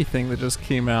an indie thing that just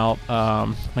came out.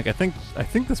 I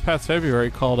think this past February,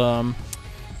 called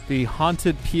the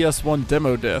Haunted PS1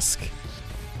 Demo Disc.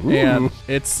 Ooh. And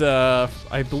it's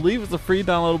I believe it's a free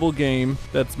downloadable game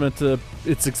that's meant to.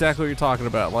 It's exactly what you're talking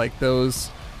about, like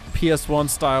those PS1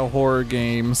 style horror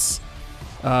games.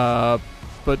 But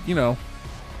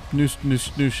new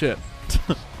shit.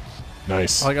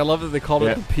 Nice. Like, I love that they called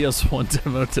it the PS1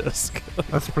 demo disc.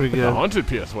 That's pretty good. The haunted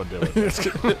PS1 demo disc.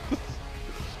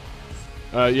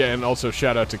 And also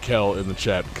shout out to Kel in the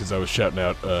chat, because I was shouting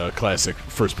out classic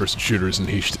first-person shooters, and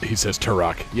he says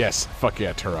Turok. Yes, fuck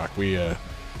yeah, Turok. We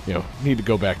need to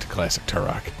go back to classic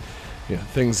Turok. Yeah,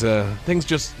 things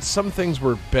some things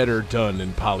were better done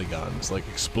in polygons, like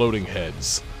exploding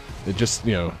heads. It just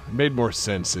made more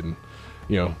sense in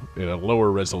in a lower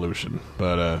resolution.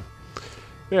 But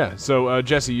yeah. So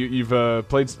Jesse, you've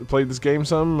played this game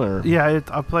some, or? Yeah,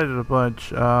 I've played it a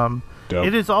bunch.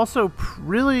 It is also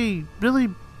really, really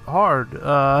hard.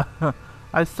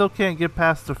 I still can't get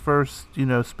past the first,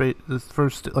 this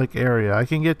first like area. I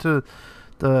can get to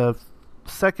the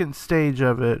second stage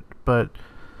of it, but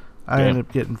I end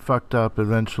up getting fucked up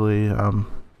eventually.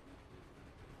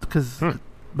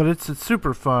 But it's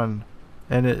super fun.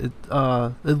 And it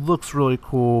looks really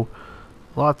cool.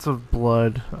 Lots of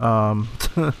blood.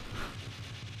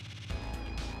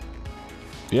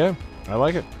 Yeah, I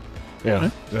like it. Yeah,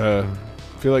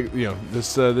 feel like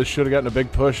this should have gotten a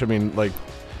big push. I mean, like,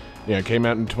 it came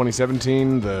out in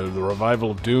 2017. The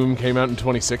revival of Doom came out in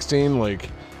 2016. Like,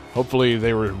 hopefully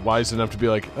they were wise enough to be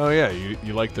like, oh yeah,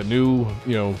 you like the new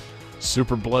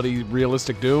super bloody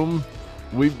realistic Doom?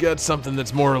 We've got something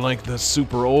that's more like the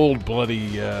super old,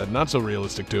 bloody, not so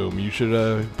realistic Doom. You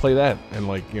should play that and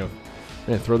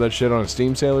throw that shit on a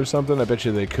Steam sale or something. I bet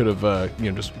you they could have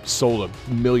just sold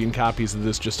 1 million copies of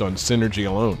this just on Synergy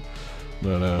alone.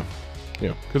 But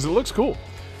because it looks cool.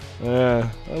 I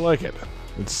like it.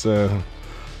 It's I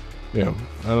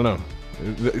don't know.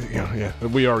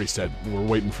 We already said we're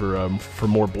waiting for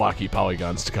more blocky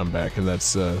polygons to come back, and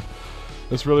that's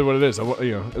really what it is.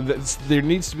 There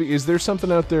needs to be. Is there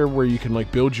something out there where you can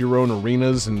build your own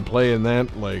arenas and play in that?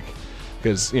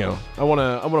 Because I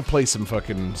wanna play some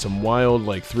wild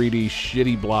 3D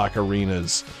shitty block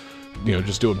arenas.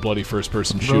 Just doing bloody first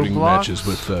person shooting matches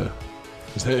with.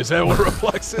 Is that what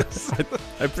Roblox is?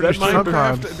 I'm pretty sure.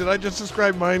 Minecraft? Did I just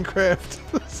describe Minecraft?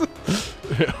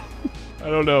 I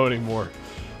don't know anymore.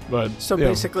 But so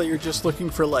basically, you're just looking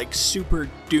for Super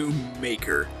Doom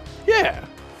Maker. Yeah.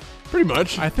 Pretty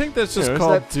much. I think that's just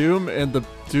called Doom and the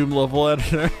Doom level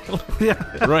editor.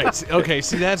 Yeah. Right. Okay,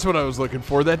 see, that's what I was looking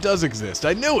for. That does exist.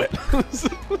 I knew it.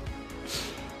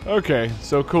 Okay,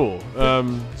 so cool.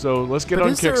 So let's get on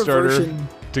Kickstarter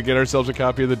to get ourselves a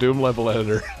copy of the Doom level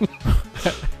editor.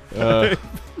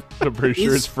 I'm pretty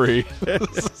sure it's free.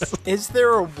 Is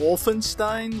there a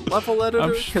Wolfenstein level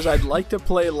editor? sh- Because I'd like to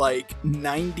play like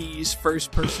 90s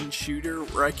first-person shooter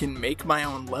where I can make my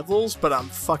own levels, but I'm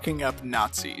fucking up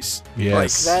Nazis.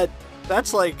 Yes. Like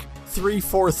that's like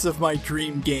 3/4 of my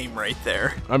dream game right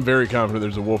there. I'm very confident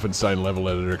there's a Wolfenstein level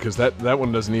editor because that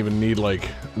one doesn't even need like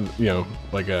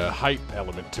a height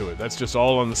element to it. That's just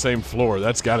all on the same floor.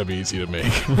 That's got to be easy to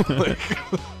make.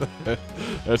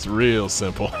 That's real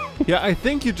simple. Yeah, I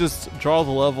think you just draw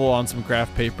the level on some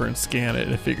graph paper and scan it,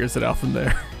 and it figures it out from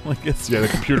there. Like it's Yeah, the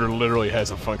computer literally has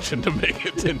a function to make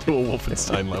it into a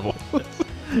Wolfenstein level.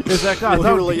 is that God, that would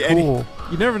Literally be any- cool.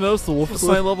 You never noticed the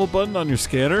Wolfenstein level button on your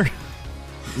scanner?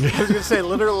 I was gonna say,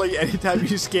 literally anytime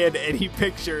you scan any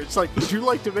picture, it's like, would you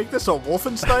like to make this a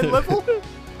Wolfenstein level?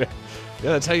 Yeah,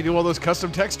 that's how you do all those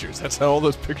custom textures. That's how all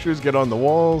those pictures get on the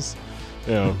walls.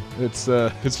 You know, it's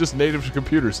just native to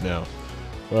computers now.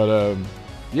 But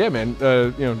yeah, man,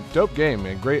 dope game,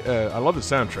 man. Great. I love the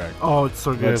soundtrack. Oh, it's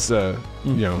so good. It's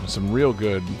some real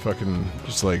good fucking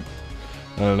just like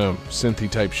I don't know synthy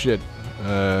type shit.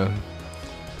 Do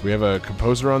we have a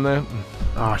composer on that?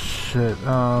 Oh shit.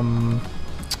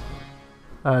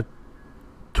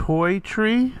 Toy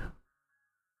Tree.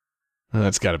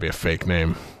 That's got to be a fake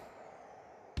name.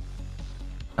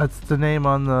 That's the name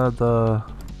on the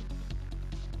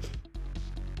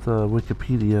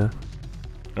Wikipedia.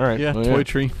 All right. Yeah, well, Toy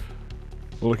Tree.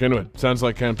 We'll look into it. Sounds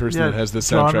like kind of person Yeah, that has this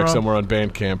soundtrack genre. somewhere on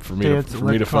Bandcamp for me to Dance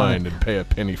find electronic. and pay a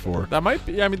penny for. That might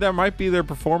be. I mean, that might be their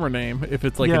performer name if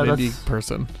it's like Yeah, an that's- indie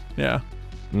person. Yeah.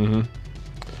 Mm-hmm.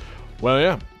 Well,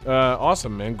 yeah.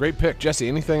 Awesome, man. Great pick. Jesse,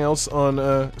 anything else on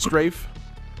Strafe,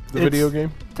 the It's- video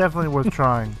game? Definitely worth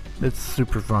trying. It's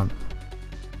super fun.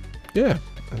 Yeah.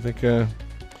 I think...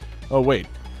 Oh, wait.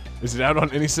 Is it out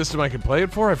on any system I can play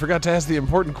it for? I forgot to ask the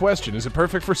important question. Is it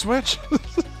perfect for Switch?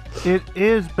 It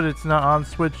is, but it's not on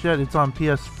Switch yet. It's on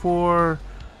PS4,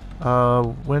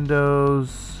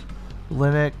 Windows,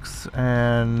 Linux,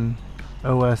 and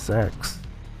OS X.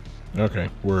 Okay,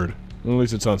 word. Well, at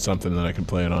least it's on something that I can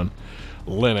play it on.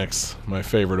 Linux, my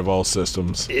favorite of all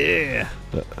systems. Yeah.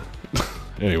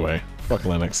 Anyway, fuck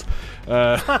Linux.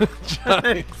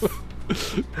 Johnny,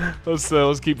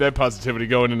 let's keep that positivity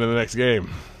going into the next game.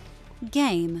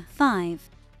 Game 5.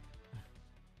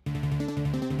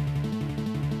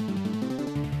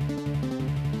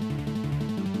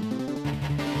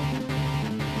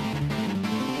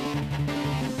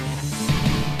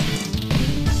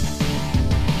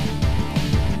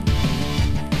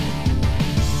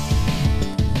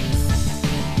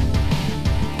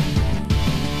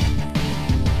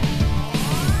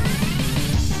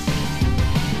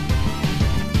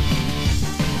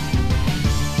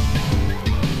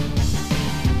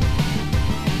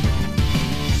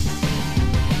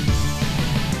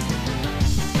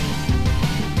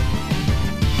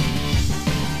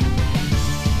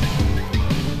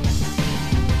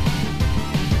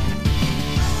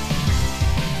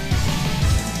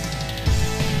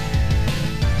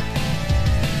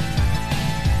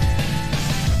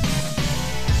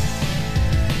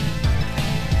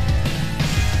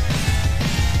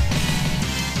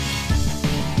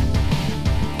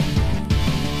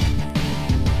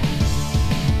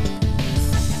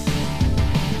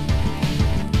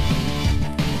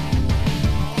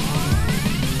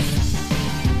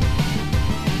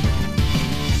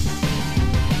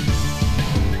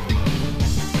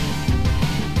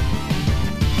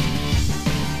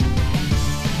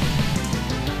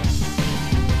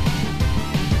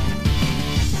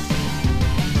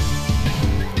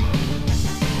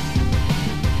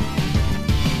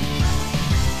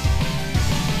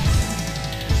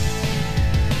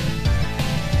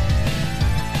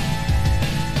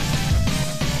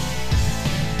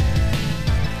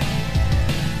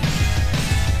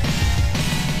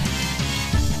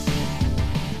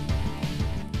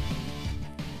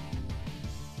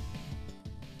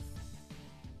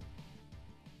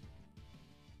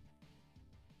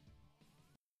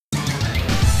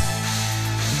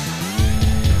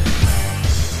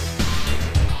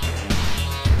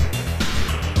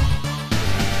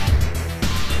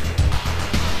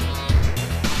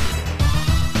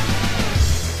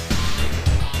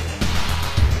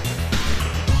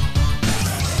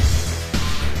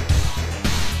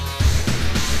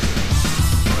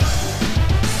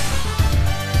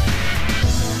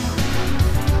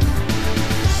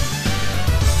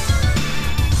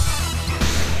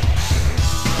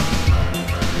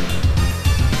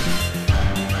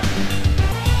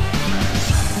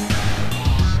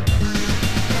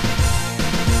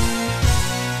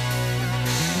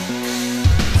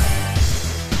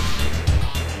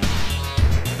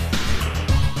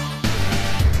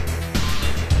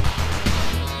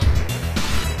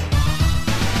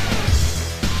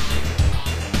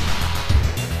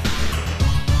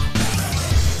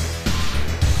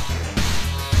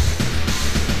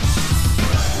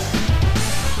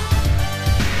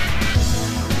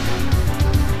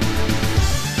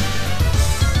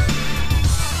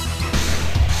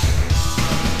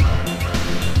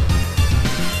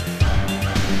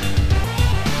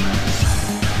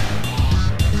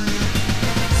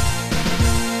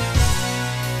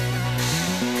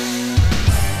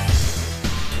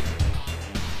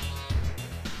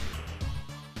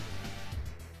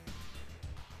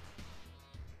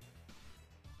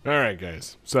 All right,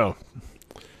 guys. So,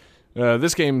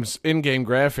 this game's in-game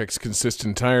graphics consist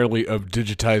entirely of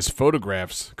digitized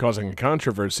photographs, causing a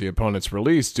controversy upon its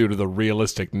release due to the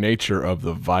realistic nature of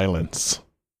the violence.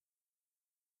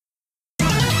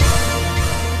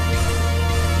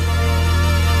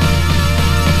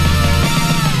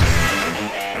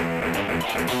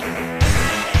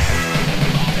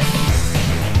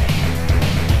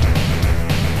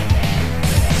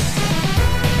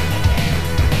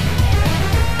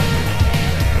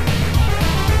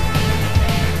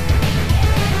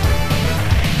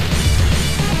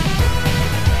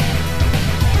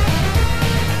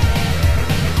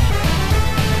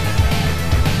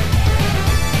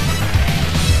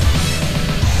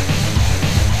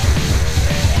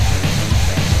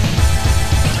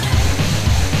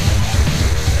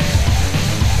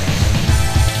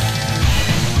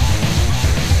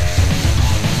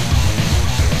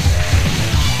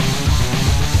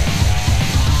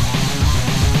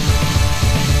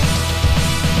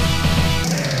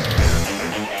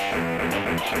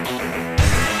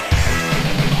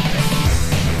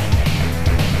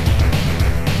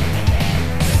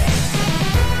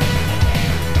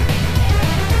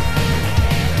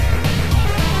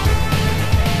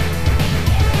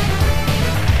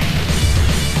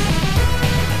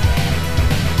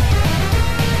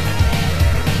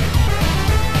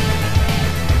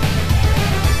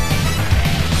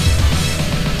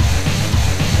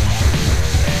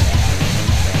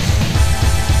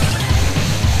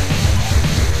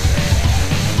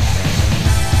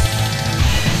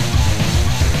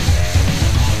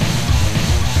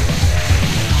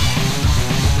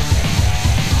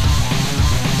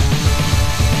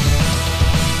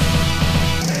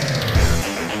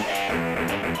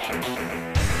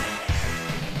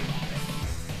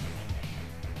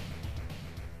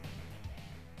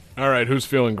 All right, who's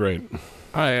feeling great?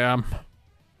 I am.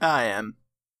 I am.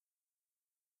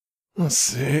 Let's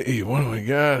see, what do we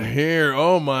got here?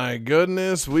 Oh my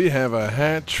goodness, we have a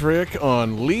hat trick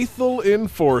on Lethal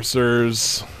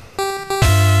Enforcers.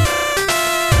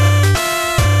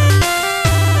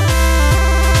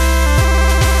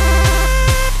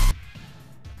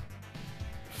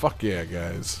 Fuck yeah,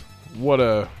 guys. What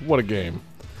a game.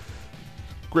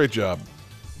 Great job.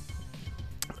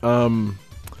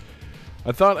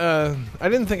 I thought, I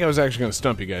didn't think I was actually going to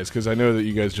stump you guys, because I know that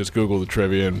you guys just Google the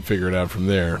trivia and figure it out from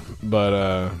there.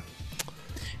 But,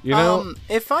 you know...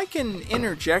 if I can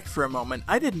interject for a moment,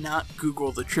 I did not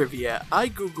Google the trivia. I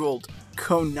Googled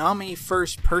Konami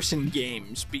first-person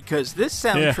games, because this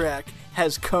soundtrack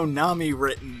has Konami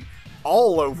written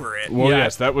all over it. Well,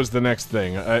 yes, that was the next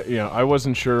thing. I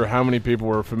wasn't sure how many people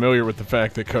were familiar with the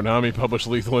fact that Konami published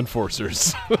Lethal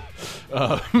Enforcers.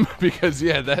 Because,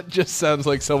 yeah, that just sounds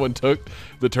like someone took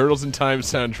the Turtles in Time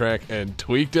soundtrack and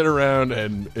tweaked it around,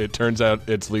 and it turns out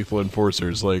it's Lethal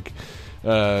Enforcers. Like, we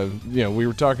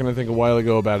were talking, I think, a while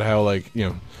ago about how, like,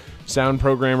 sound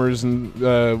programmers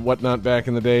and whatnot back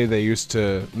in the day, they used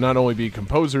to not only be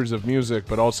composers of music,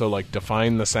 but also, like,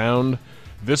 define the sound.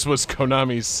 This was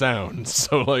Konami's sound,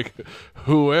 so like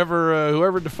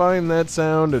whoever defined that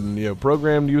sound and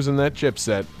programmed using that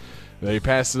chipset, they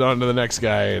passed it on to the next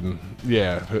guy, and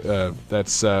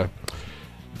that's a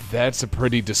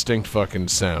pretty distinct fucking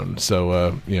sound.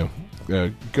 So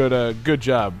good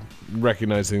job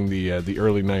recognizing the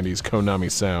early '90s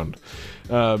Konami sound.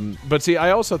 But see,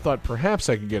 I also thought perhaps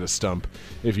I could get a stump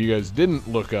if you guys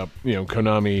didn't look up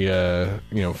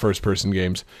Konami first person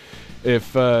games.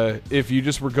 If you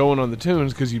just were going on the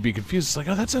tunes, because you'd be confused. It's like,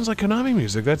 oh, that sounds like Konami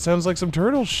music. That sounds like some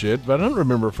Turtles shit, but I don't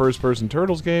remember a first-person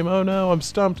Turtles game. Oh, no, I'm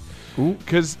stumped.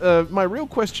 Because my real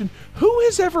question, who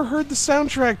has ever heard the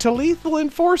soundtrack to Lethal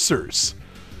Enforcers?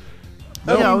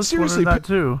 I was seriously that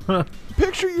too.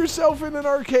 Picture yourself in an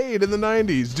arcade in the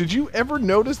 90s. Did you ever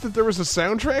notice that there was a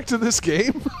soundtrack to this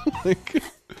game?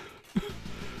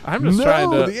 I'm just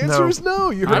trying to... The answer is no.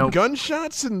 You heard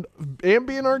gunshots and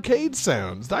ambient arcade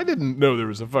sounds. I didn't know there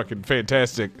was a fucking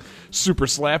fantastic super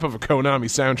slap of a Konami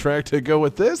soundtrack to go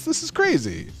with this. This is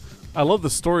crazy. I love the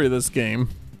story of this game.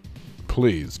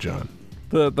 Please, John.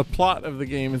 The plot of the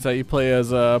game is that you play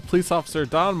as a police officer,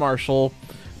 Don Marshall.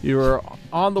 You are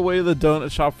on the way to the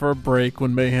donut shop for a break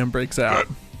when mayhem breaks out.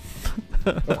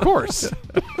 Of course.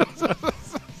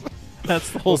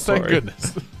 That's the whole story. Thank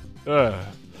goodness.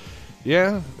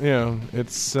 Yeah,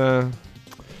 it's I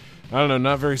don't know,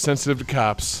 not very sensitive to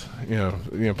cops.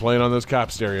 Playing on those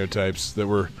cop stereotypes that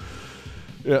were.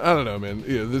 I don't know, man.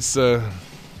 This. I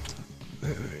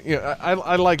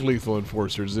like Lethal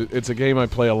Enforcers. It's a game I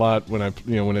play a lot when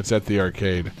when it's at the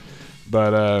arcade.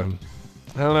 But I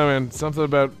don't know, man. Something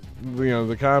about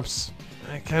the cops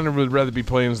I kind of would rather be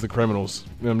playing as the criminals.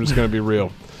 I'm just going to be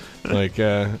real. Like,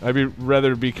 I'd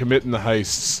rather be committing the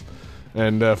heists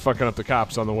and fucking up the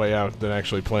cops on the way out than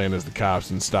actually playing as the cops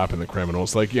and stopping the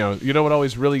criminals. Like, you know what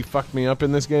always really fucked me up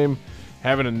in this game?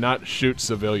 Having to not shoot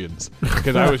civilians.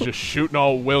 Because I was just shooting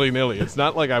all willy-nilly. It's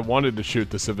not like I wanted to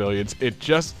shoot the civilians. It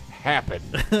just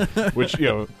happened. Which,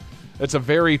 it's a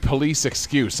very police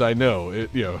excuse, I know.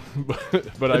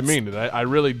 But I mean it. I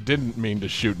really didn't mean to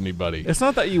shoot anybody. It's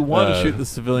not that you want to shoot the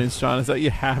civilians, John. It's that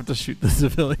you have to shoot the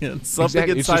civilians. Something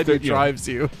inside you drives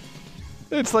you.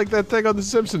 It's like that thing on The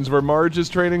Simpsons where Marge is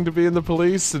training to be in the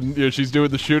police, and she's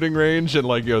doing the shooting range, and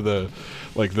the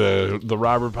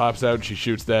robber pops out, and she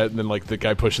shoots that, and then the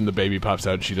guy pushing the baby pops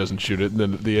out, and she doesn't shoot it, and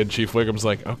then at the end Chief Wiggum's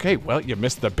like, okay, well, you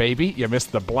missed the baby, you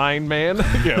missed the blind man.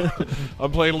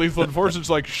 I'm playing Lethal Enforcer. It's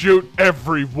like, shoot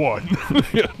everyone,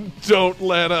 don't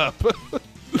let up.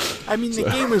 I mean, the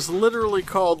game is literally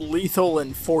called Lethal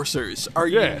Enforcers. Are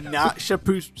you not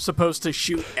supposed to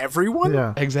shoot everyone?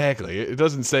 Yeah. Exactly. It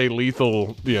doesn't say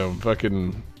lethal,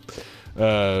 fucking...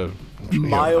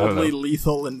 mildly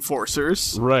lethal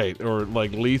enforcers. Right. Or,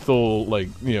 lethal,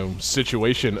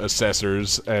 situation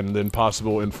assessors and then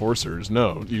possible enforcers.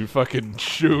 No. You fucking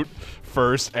shoot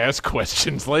first, ask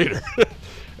questions later.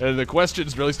 And the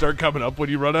questions really start coming up when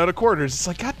you run out of quarters. It's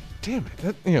like, God damn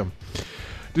it.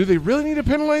 Do they really need to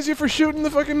penalize you for shooting the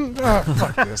fucking...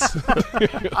 fuck this.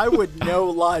 I would no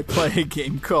lie play a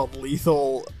game called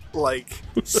Lethal,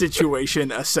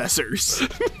 Situation Assessors.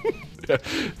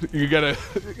 You gotta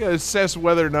assess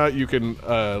whether or not you can,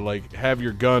 have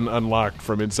your gun unlocked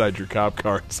from inside your cop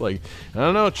car. It's like, I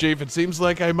don't know, Chief, it seems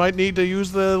like I might need to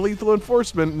use the lethal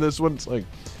enforcement in this one. It's like,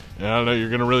 I don't know, you're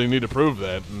gonna really need to prove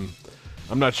that. And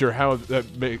I'm not sure how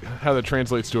that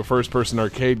translates to a first-person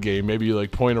arcade game. Maybe you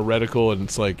point a reticle and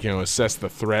it's assess the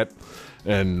threat,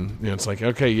 and it's like,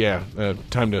 okay, yeah,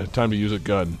 time to use a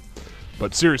gun.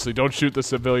 But seriously, don't shoot the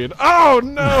civilian. Oh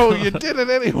no, you did it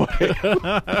anyway!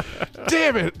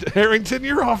 Damn it, Harrington,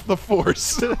 you're off the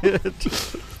force.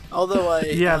 Although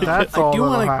that's all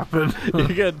that'll happen.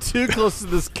 You got too close to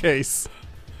this case.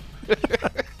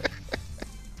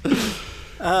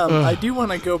 I do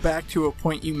want to go back to a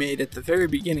point you made at the very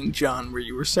beginning, John, where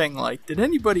you were saying, did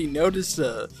anybody notice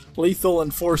the Lethal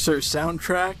Enforcer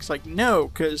soundtracks? No,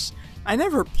 because I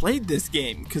never played this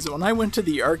game, because when I went to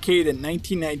the arcade in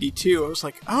 1992, I was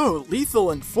like, oh,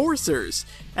 Lethal Enforcers!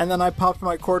 And then I popped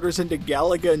my quarters into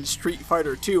Galaga and Street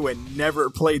Fighter 2 and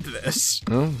never played this.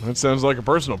 Well, that sounds like a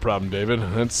personal problem, David.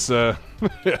 That's,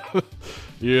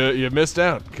 you missed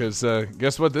out, because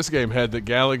guess what this game had that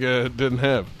Galaga didn't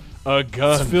have? A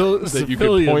gun that you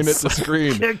could point at the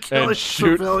screen and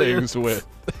shoot things with.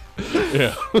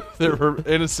 Yeah, there were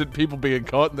innocent people being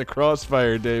caught in the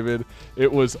crossfire, David.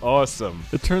 It was awesome.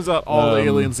 It turns out all the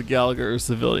aliens at Gallagher are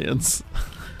civilians.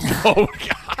 Oh,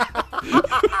 God.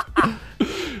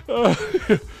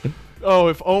 Oh,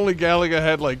 if only Galaga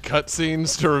had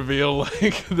cutscenes to reveal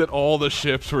that all the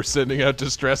ships were sending out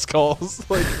distress calls.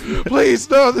 Please,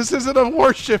 no, this isn't a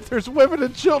warship. There's women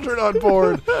and children on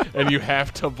board, and you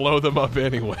have to blow them up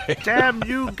anyway. Damn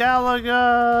you,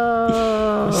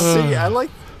 Galaga! See,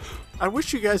 I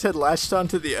wish you guys had latched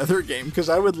onto the other game, because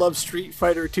I would love Street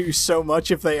Fighter 2 so much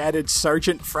if they added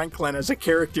Sergeant Franklin as a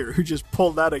character who just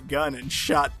pulled out a gun and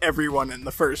shot everyone in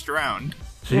the first round.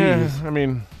 Jeez. Yeah, I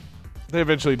mean, they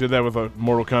eventually did that with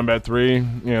Mortal Kombat 3.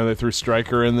 They threw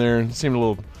Stryker in there. It seemed a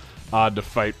little odd to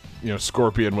fight,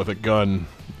 Scorpion with a gun.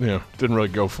 Didn't really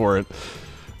go for it.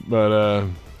 But,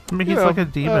 I mean, he's like a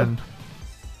demon.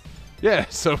 Yeah,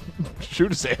 so shoot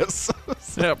his ass.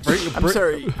 Yeah, bring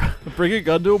a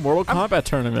gun to a Mortal Kombat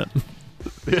tournament.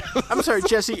 I'm sorry,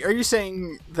 Jesse, are you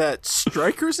saying that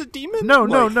Stryker's a demon? No.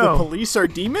 The police are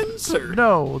demons? Or?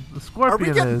 No, the Scorpion is. Are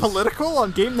we getting political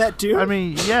on Game That Tune? I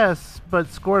mean, yes,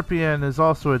 but Scorpion is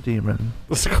also a demon.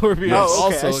 The Scorpion is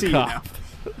also a cop.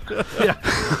 Yeah.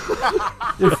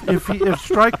 if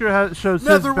Stryker shows his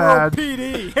Netherworld badge,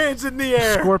 PD, hands in the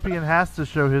air. Scorpion has to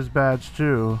show his badge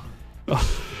too.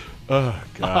 Oh,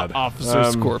 God.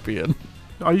 Officer Scorpion.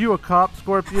 Are you a cop,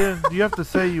 Scorpion? You have to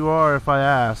say you are if I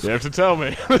ask. You have to tell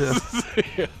me.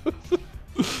 Yeah.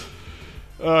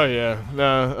 Oh, yeah.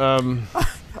 No,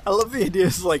 I love the idea.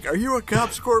 It's are you a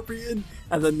cop, Scorpion?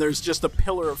 And then there's just a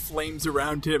pillar of flames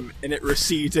around him, and it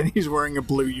recedes, and he's wearing a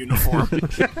blue uniform.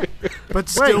 But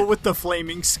still with the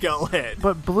flaming skull head.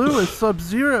 But blue is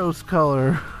Sub-Zero's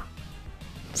color.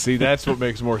 See, that's what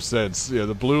makes more sense. Yeah,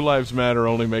 the Blue Lives Matter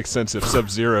only makes sense if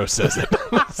Sub-Zero says it.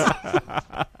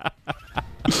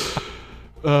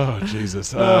 Oh,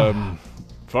 Jesus.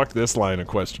 Fuck this line of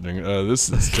questioning. This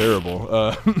is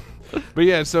terrible. But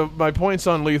yeah, so my points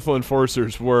on Lethal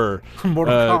Enforcers were,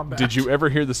 Mortal Kombat. did you ever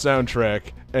hear the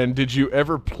soundtrack, and did you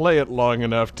ever play it long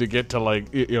enough to get to, like,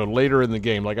 later in the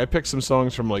game? Like, I picked some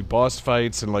songs from, like, boss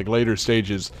fights and, like, later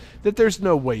stages that there's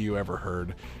no way you ever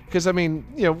heard. Because, I mean,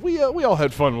 we all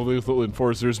had fun with Lethal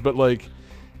Enforcers, but, like,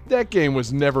 that game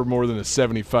was never more than a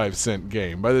 75-cent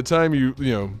game. By the time you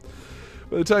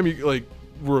like,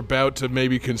 were about to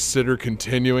maybe consider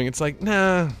continuing, it's like,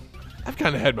 nah, I've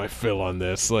kind of had my fill on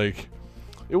this. Like,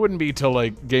 it wouldn't be till,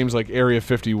 like, games like Area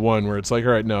 51 where it's like,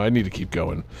 all right, no, I need to keep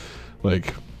going.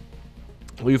 Like,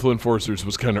 Lethal Enforcers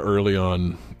was kind of early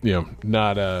on,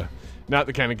 not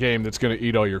the kind of game that's going to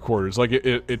eat all your quarters. Like,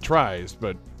 it tries,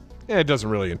 but it doesn't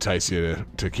really entice you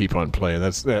to keep on playing.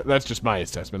 That's just my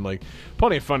assessment. Like,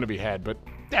 plenty of fun to be had, but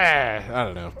I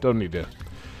don't know. Don't need to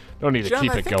John, keep it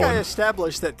I think going. I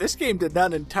established that this game did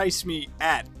not entice me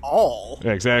at all.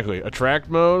 Yeah, exactly. Attract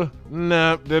mode?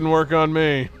 Nah, didn't work on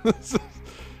me.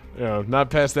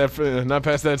 Not past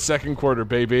that second quarter,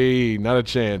 baby. Not a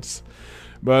chance.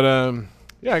 But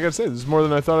yeah, I gotta say, this is more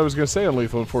than I thought I was gonna say on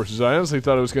Lethal Enforcers. I honestly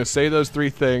thought I was gonna say those three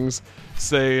things,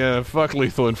 say fuck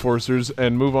Lethal Enforcers,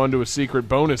 and move on to a secret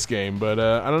bonus game. But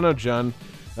I don't know, John.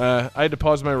 I had to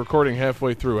pause my recording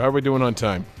halfway through. How are we doing on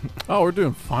time? Oh, we're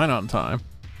doing fine on time.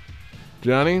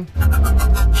 Johnny?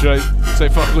 Should I say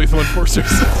fuck Lethal Enforcers?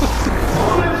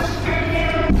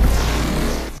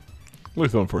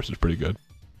 Lethal Enforcers pretty good.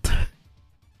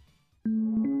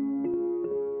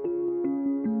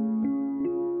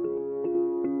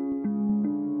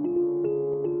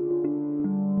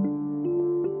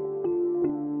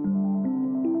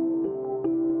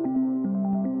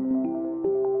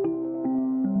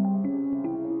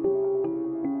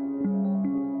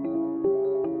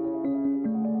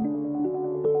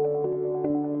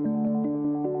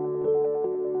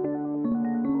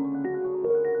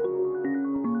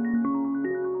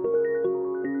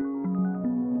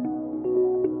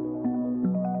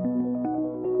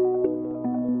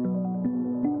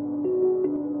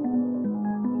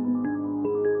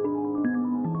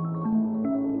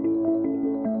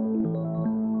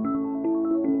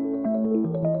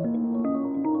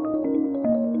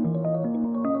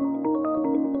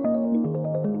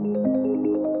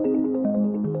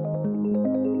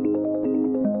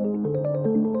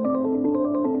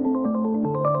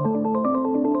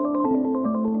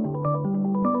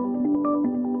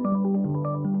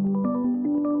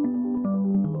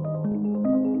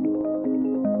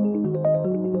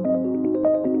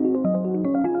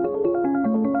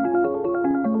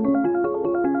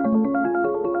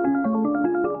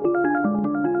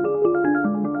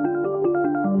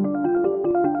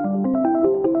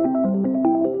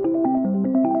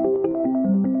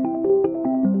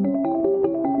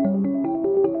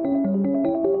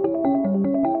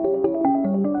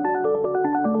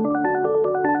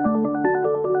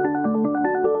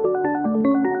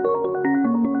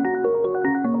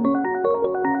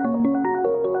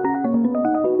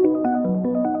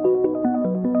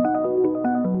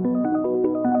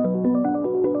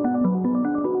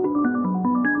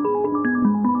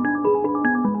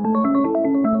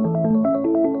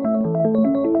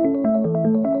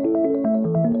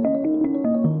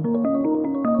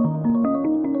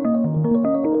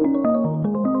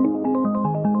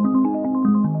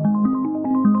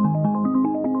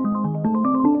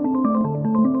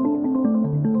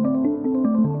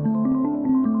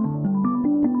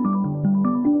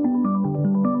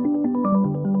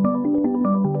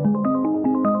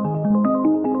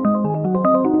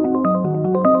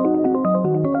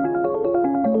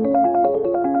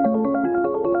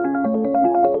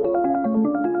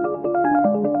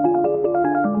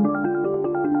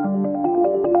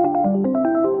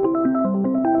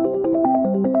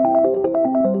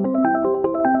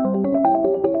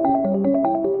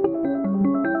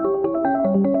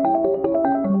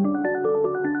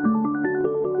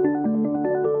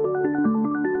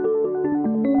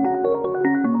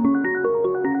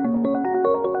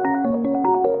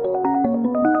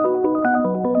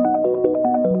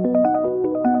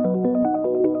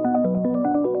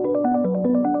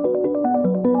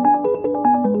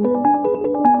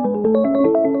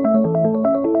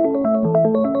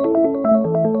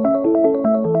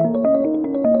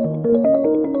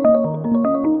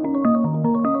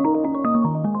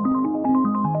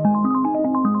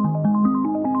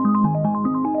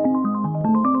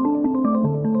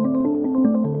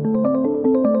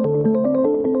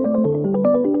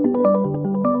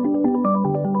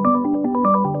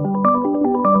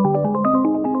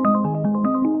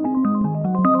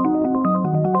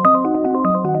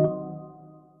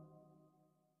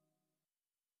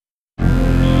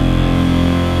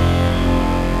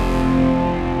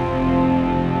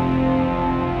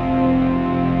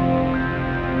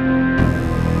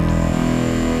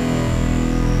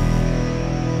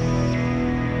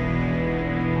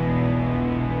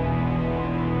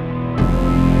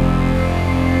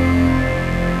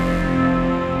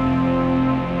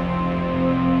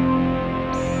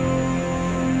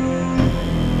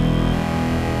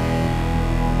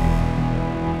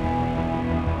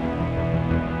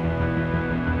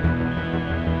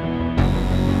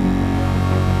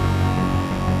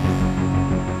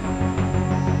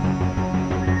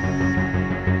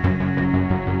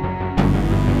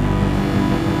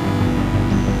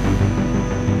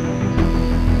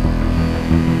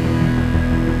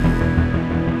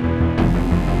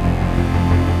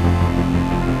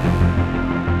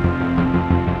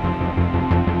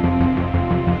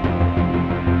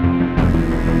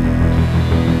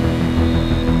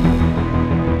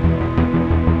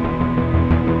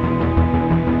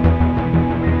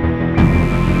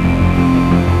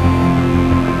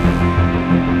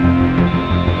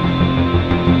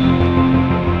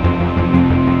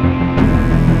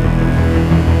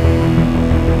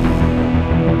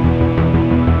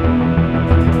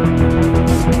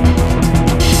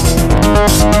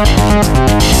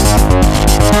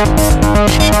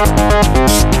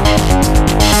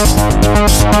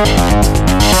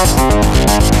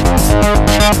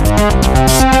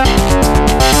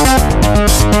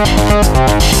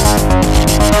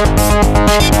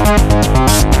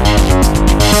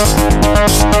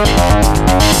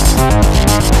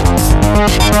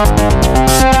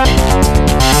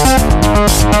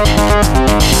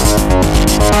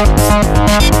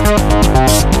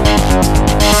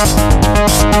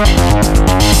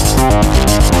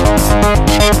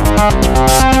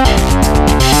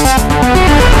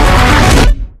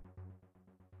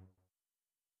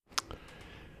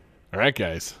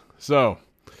 right, guys. So,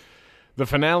 the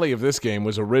finale of this game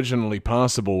was originally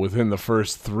possible within the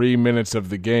first 3 minutes of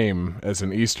the game as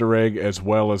an Easter egg as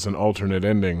well as an alternate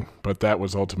ending, but that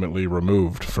was ultimately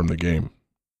removed from the game.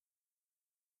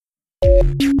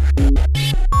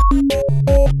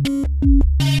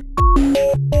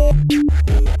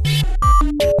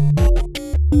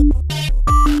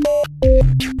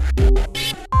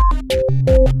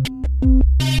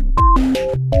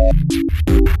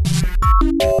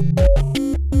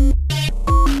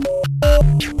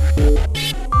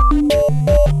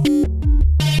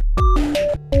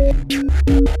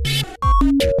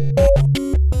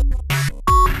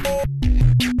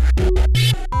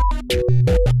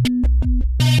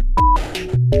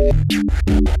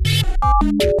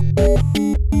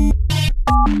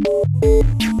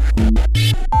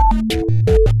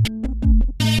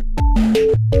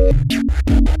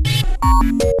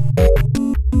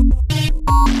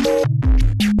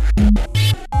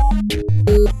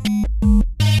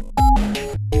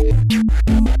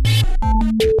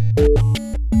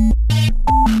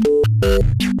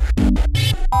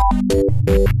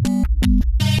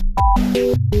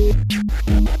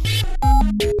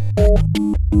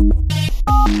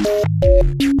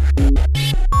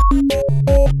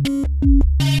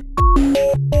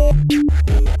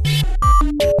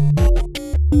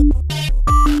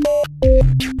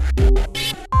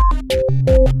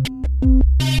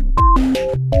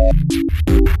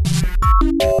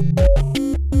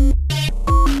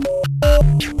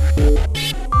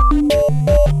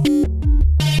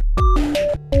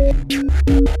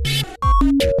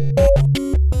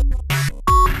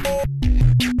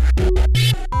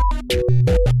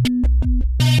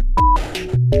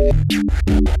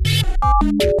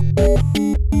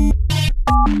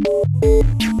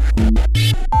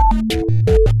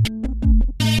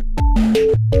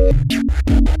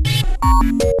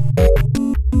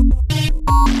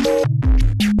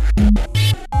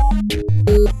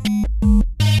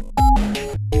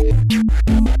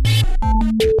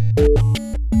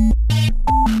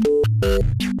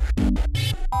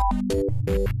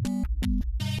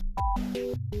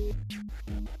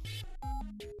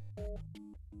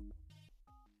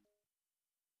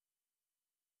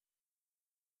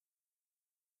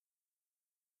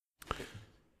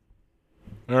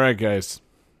 All right, guys.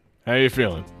 How you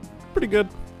feeling? Pretty good.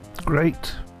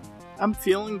 Great. I'm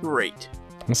feeling great.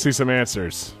 Let's see some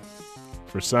answers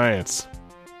for science.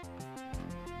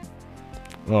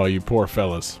 Oh, you poor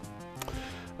fellas.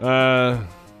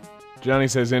 Johnny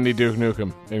says Indie Duke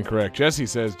Nukem. Incorrect. Jesse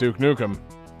says Duke Nukem.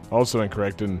 Also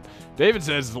incorrect. And David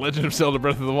says The Legend of Zelda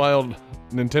Breath of the Wild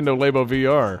Nintendo Labo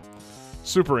VR.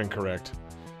 Super incorrect.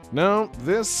 No,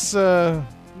 this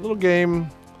little game,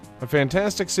 a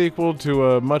fantastic sequel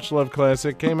to a much-loved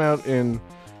classic, came out in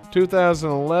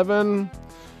 2011.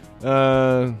 It's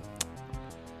a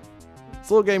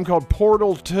little game called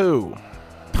Portal 2.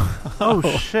 Oh,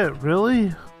 shit,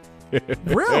 really?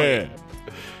 Really?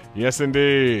 Yes,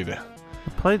 indeed. I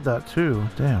played that too.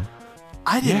 Damn.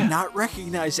 I did not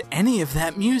recognize any of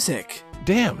that music.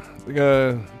 Damn.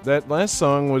 That last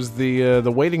song was the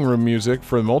waiting room music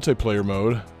for the multiplayer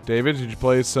mode. David, did you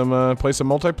play some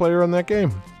multiplayer on that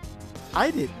game? I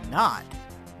did not.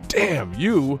 Damn,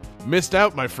 you missed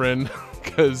out, my friend,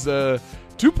 because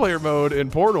two-player mode in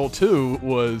Portal 2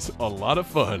 was a lot of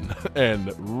fun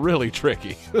and really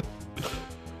tricky.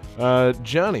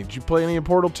 Johnny, did you play any of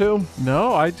Portal 2?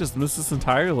 No, I just missed this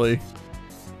entirely.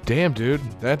 Damn, dude,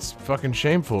 that's fucking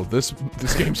shameful. This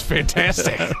game's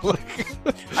fantastic.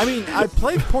 I mean, I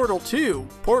played Portal 2.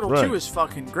 Portal Right. 2 is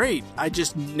fucking great. I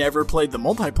just never played the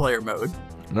multiplayer mode.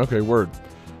 Okay, word.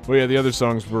 Well, yeah, the other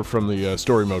songs were from the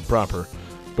story mode proper.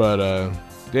 But,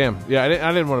 damn. Yeah, I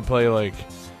didn't want to play, like,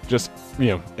 just,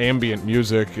 ambient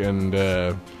music and,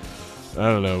 I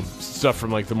don't know, stuff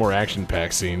from, like, the more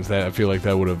action-packed scenes. That I feel like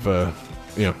that would have, I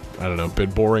don't know,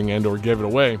 been boring and or give it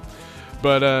away.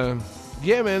 But,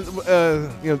 yeah, man,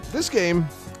 this game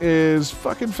is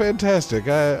fucking fantastic.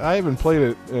 I haven't played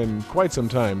it in quite some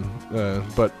time,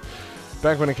 but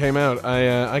back when it came out,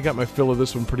 I got my fill of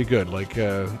this one pretty good. Like,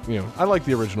 I like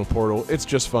the original Portal. It's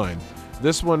just fine.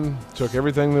 This one took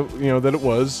everything that, that it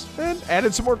was and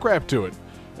added some more crap to it.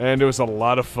 And it was a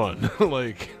lot of fun.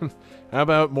 Like, how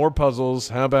about more puzzles?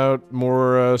 How about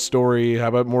more story? How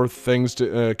about more things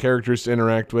characters to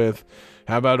interact with?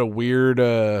 How about a weird,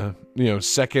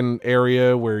 second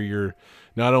area where you're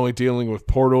not only dealing with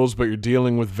portals, but you're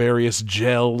dealing with various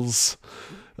gels?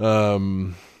 How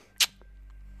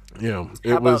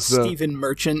about Stephen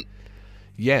Merchant?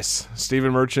 Yes,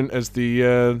 Stephen Merchant as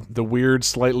the weird,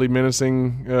 slightly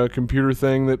menacing computer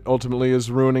thing that ultimately is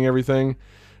ruining everything.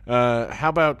 How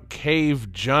about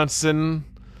Cave Johnson?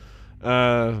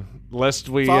 Lest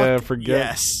we forget.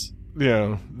 Yes. You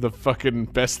know, the fucking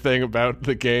best thing about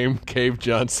the game, Cave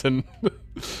Johnson.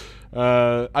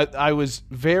 I was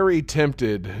very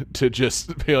tempted to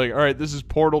just be like, all right, this is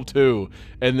Portal 2,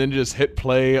 and then just hit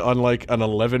play on like an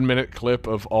 11-minute clip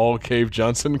of all Cave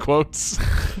Johnson quotes.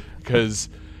 Because,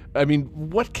 I mean,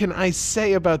 what can I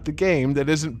say about the game that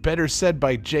isn't better said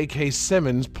by J.K.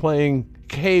 Simmons playing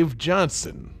Cave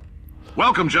Johnson?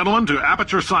 Welcome, gentlemen, to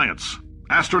Aperture Science.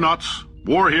 Astronauts,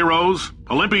 war heroes,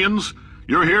 Olympians,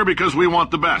 you're here because we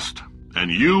want the best.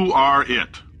 And you are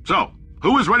it. So,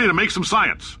 who is ready to make some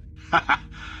science?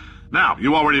 Now,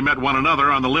 you already met one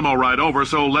another on the limo ride over,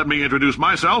 so let me introduce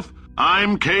myself.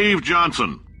 I'm Cave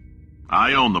Johnson.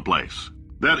 I own the place.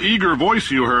 That eager voice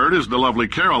you heard is the lovely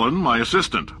Carolyn, my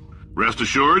assistant. Rest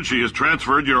assured, she has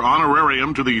transferred your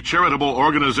honorarium to the charitable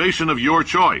organization of your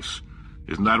choice.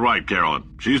 Isn't that right, Carolyn?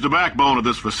 She's the backbone of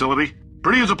this facility.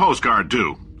 Pretty as a postcard,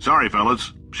 too. Sorry,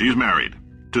 fellas. She's married.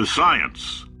 To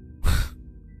science.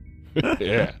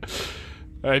 Yeah.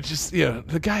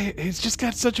 The guy, he's just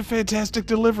got such a fantastic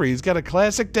delivery. He's got a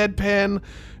classic deadpan,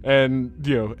 and,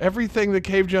 everything that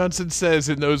Cave Johnson says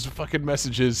in those fucking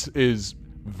messages is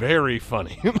very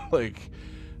funny. Like,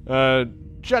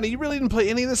 Johnny, you really didn't play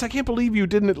any of this? I can't believe you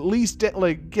didn't at least,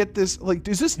 get this. Like,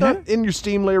 is this not in your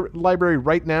Steam library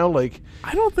right now? Like,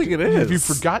 I don't think it is. Have you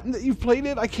forgotten that you've played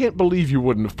it? I can't believe you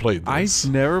wouldn't have played this. I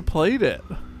never played it.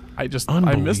 I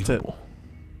missed it.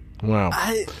 Wow.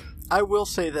 I will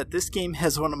say that this game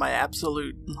has one of my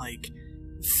absolute,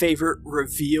 favorite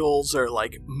reveals or,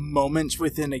 moments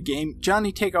within a game.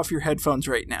 Johnny, take off your headphones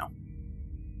right now.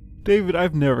 David,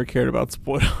 I've never cared about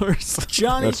spoilers.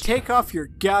 Johnny, take off your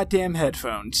goddamn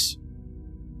headphones.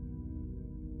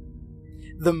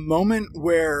 The moment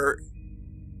where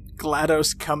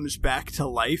GLaDOS comes back to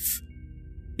life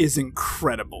is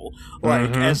incredible.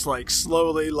 As,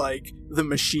 slowly, the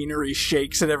machinery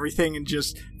shakes and everything, and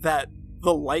just that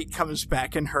the light comes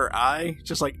back in her eye,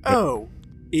 just oh,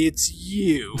 it's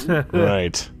you.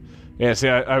 Right. Yeah, see,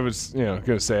 I was, going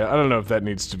to say, I don't know if that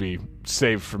needs to be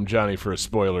saved from Johnny for a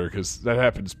spoiler, because that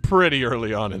happens pretty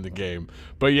early on in the game.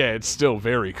 But yeah, it's still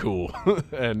very cool.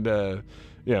 And,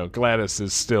 GLaDOS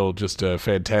is still just a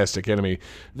fantastic enemy.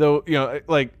 Though,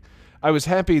 I was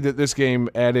happy that this game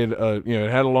added,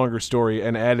 it had a longer story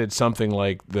and added something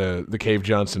like the Cave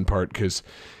Johnson part, because,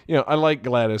 I like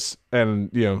GLaDOS,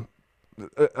 and,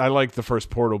 I like the first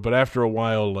Portal, but after a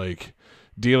while,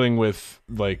 dealing with,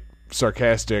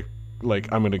 sarcastic,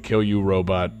 I'm gonna kill you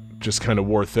robot just kind of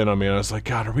wore thin on me, and I was like,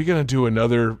 God, are we gonna do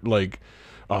another,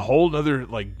 a whole other,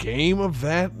 game of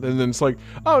that? And then it's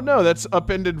oh no, that's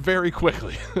upended very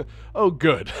quickly. Oh,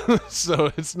 good.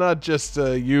 So it's not just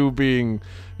you being,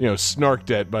 snarked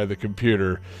at by the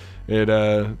computer. It,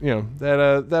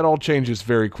 that all changes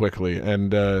very quickly,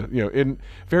 and, in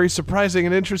very surprising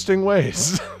and interesting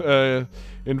ways,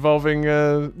 involving,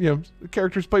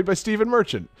 characters played by Stephen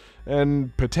Merchant,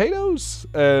 and potatoes,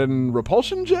 and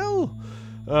repulsion gel.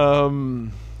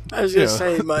 I was going to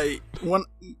say, one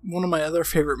of my other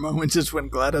favorite moments is when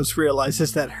GLaDOS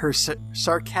realizes that her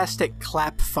sarcastic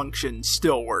clap function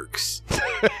still works.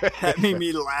 That made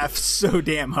me laugh so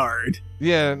damn hard.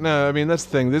 Yeah, no, I mean, that's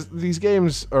the thing. These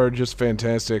games are just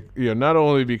fantastic, not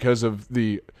only because of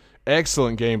the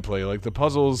excellent gameplay, the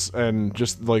puzzles and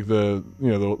just, the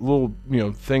little,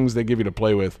 things they give you to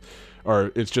play with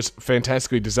it's just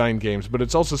fantastically designed games, but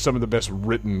it's also some of the best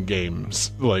written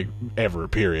games, ever,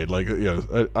 period.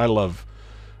 I love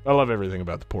everything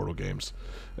about the Portal games.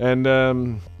 And,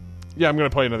 I'm going to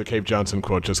play another Cave Johnson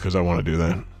quote just because I want to do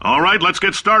that. All right, let's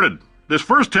get started. This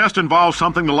first test involves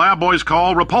something the lab boys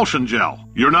call repulsion gel.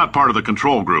 You're not part of the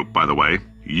control group, by the way.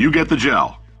 You get the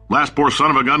gel. Last poor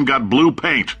son of a gun got blue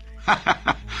paint.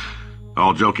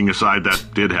 All joking aside,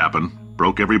 that did happen.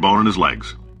 Broke every bone in his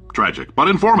legs. Tragic, but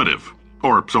informative.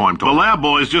 Or so I'm told. The lab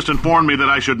boys just informed me that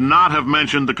I should not have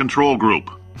mentioned the control group.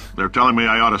 They're telling me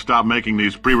I ought to stop making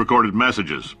these pre-recorded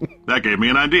messages. That gave me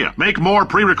an idea. Make more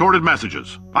pre-recorded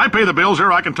messages. I pay the bills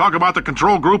here. I can talk about the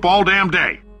control group all damn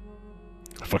day.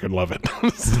 I fucking love it.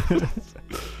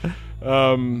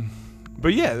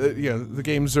 But yeah, the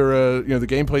games are, the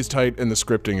gameplay's tight and the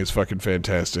scripting is fucking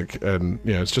fantastic, and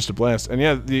it's just a blast. And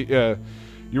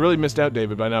you really missed out,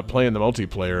 David, by not playing the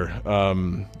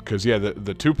multiplayer, because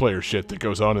the two-player shit that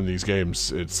goes on in these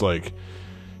games, it's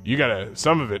you gotta,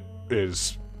 some of it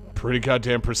is pretty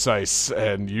goddamn precise,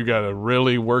 and you gotta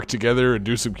really work together and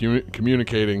do some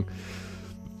communicating.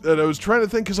 And I was trying to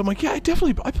think, because I'm I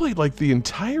played the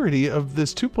entirety of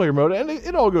this two-player mode, and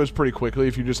it all goes pretty quickly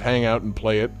if you just hang out and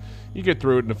play it. You get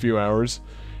through it in a few hours.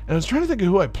 And I was trying to think of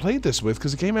who I played this with,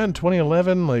 because it came out in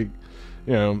 2011. Like,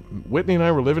 you know, Whitney and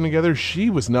I were living together. She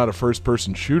was not a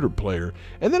first-person shooter player.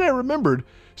 And then I remembered,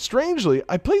 strangely,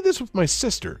 I played this with my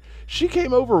sister. She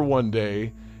came over one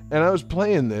day, and I was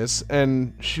playing this,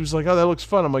 and she was like, oh, that looks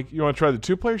fun. I'm like, you want to try the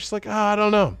 2-player? She's like, I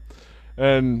don't know.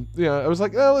 And, you know, I was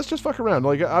like, oh, let's just fuck around.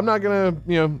 Like, I'm not going to,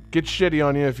 you know, get shitty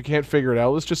on you if you can't figure it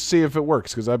out. Let's just see if it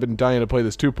works, because I've been dying to play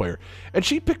this 2-player. And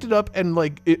she picked it up and,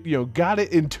 like, it, you know, got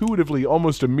it intuitively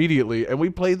almost immediately, and we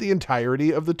played the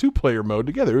entirety of the 2-player mode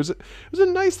together. It was a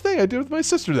nice thing I did with my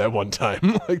sister that one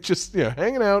time. Like, just, you know,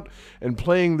 hanging out and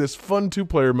playing this fun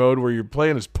 2-player mode where you're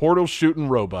playing as portal shooting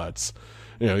robots.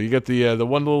 You know, you get the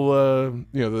one little,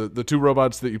 you know, the 2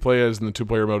 robots that you play as in the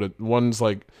 2-player mode. One's,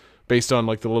 like, based on,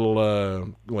 like, the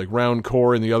little, like, round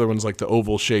core, and the other one's, like, the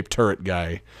oval-shaped turret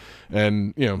guy.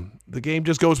 And, you know, the game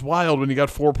just goes wild when you got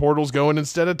 4 portals going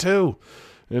instead of 2.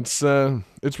 It's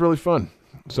really fun.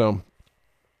 So,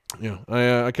 you know,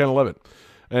 I kind of love it.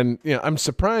 And, you know, I'm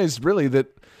surprised, really, that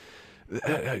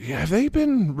have they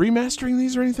been remastering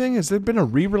these or anything? Has there been a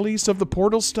re-release of the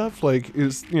Portal stuff? Like,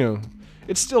 you know,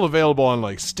 it's still available on,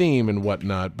 like, Steam and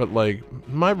whatnot, but, like,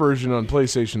 my version on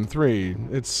PlayStation 3,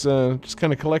 it's just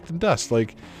kind of collecting dust.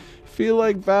 Like, feel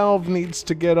like Valve needs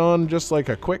to get on just, like,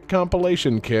 a quick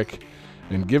compilation kick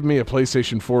and give me a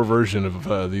PlayStation 4 version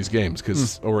of these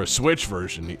games, or a Switch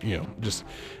version, you know, just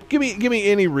give me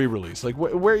any re-release. Like,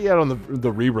 where are you at on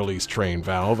the re-release train,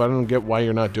 Valve? I don't get why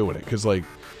you're not doing it, because, like,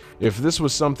 if this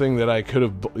was something that I could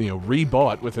have, you know,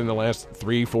 rebought within the last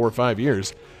 3, 4, 5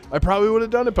 years, I probably would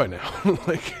have done it by now.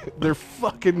 Like, they're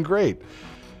fucking great.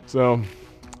 So,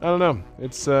 I don't know.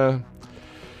 It's a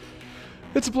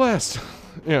blast.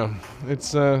 Yeah, it's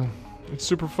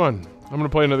super fun. I'm going to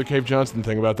play another Cave Johnson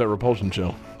thing about that repulsion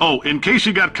gel. Oh, in case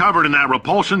you got covered in that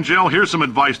repulsion gel, here's some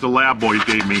advice the lab boys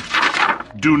gave me.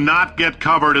 Do not get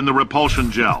covered in the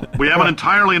repulsion gel. We haven't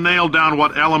entirely nailed down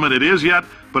what element it is yet,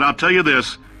 but I'll tell you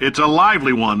this, it's a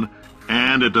lively one,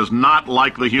 and it does not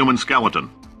like the human skeleton.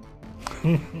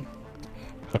 I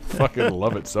fucking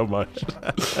love it so much.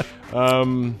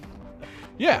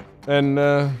 Yeah, and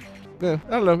yeah,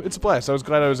 I don't know. It's a blast. I was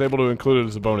glad I was able to include it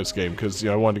as a bonus game because, you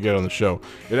know, I wanted to get it on the show.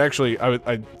 It actually,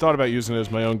 I thought about using it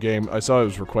as my own game. I saw it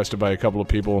was requested by a couple of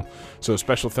people, so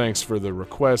special thanks for the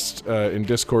request in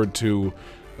Discord to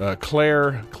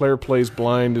Claire. Claire Plays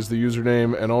Blind is the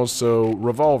username, and also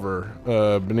Revolver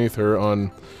beneath her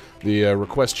on the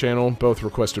request channel. Both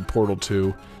requested Portal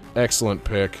 2. Excellent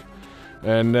pick.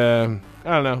 And I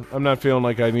don't know. I'm not feeling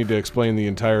like I need to explain the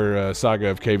entire saga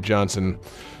of Cave Johnson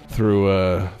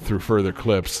through further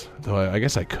clips. Though I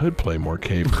guess I could play more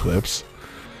cave clips.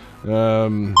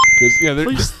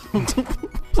 Please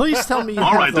tell me.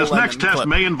 All right, this next test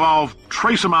may involve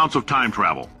trace amounts of time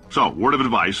travel. So, word of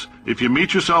advice: if you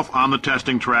meet yourself on the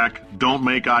testing track, don't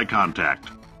make eye contact.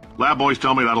 Lab boys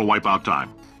tell me that'll wipe out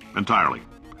time entirely,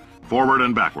 forward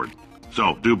and backward.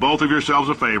 So, do both of yourselves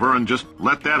a favor and just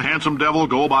let that handsome devil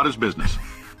go about his business.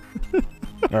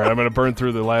 All right, I'm going to burn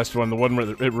through the last one, the one where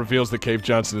it reveals that Cave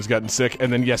Johnson has gotten sick,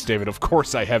 and then, yes, David, of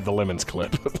course I have the lemons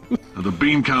clip. The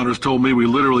bean counters told me we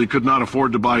literally could not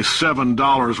afford to buy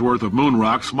 $7 worth of moon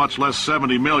rocks, much less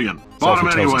 70 million. Bought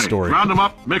them anyway, ground them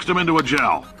up, mixed them into a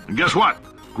gel. And guess what?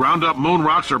 Ground up moon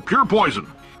rocks are pure poison.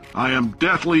 I am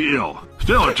deathly ill.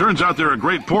 Still, it turns out they're a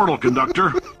great portal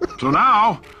conductor. So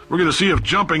now, we're going to see if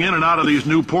jumping in and out of these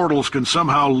new portals can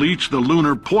somehow leach the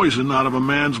lunar poison out of a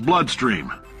man's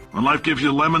bloodstream. When life gives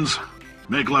you lemons,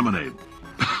 make lemonade.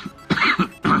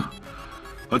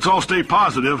 Let's all stay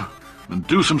positive and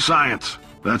do some science.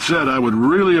 That said, I would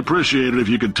really appreciate it if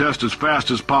you could test as fast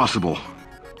as possible.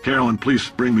 Carolyn, please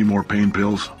bring me more pain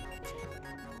pills.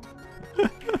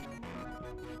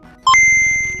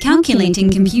 Calculating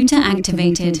computer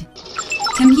activated.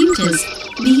 Computers.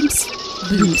 Beeps.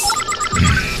 Boops.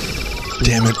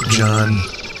 Damn it, John.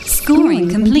 Scoring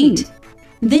complete.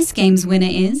 This game's winner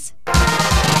is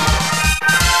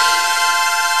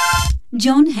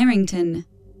John Harrington.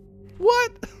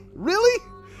 What? Really?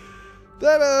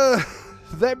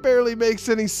 That barely makes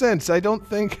any sense. I don't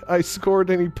think I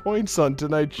scored any points on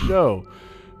tonight's show.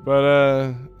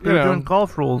 But, They're doing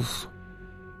golf rules.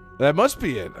 That must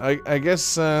be it. I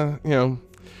guess, I don't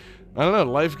know.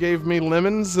 Life gave me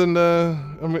lemons, and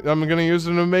I'm going to use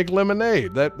them to make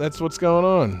lemonade. That's what's going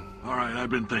on. All right,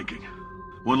 I've been thinking.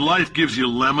 When life gives you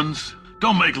lemons,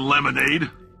 don't make lemonade.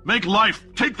 Make life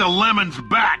take the lemons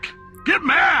back. Get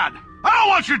mad! I don't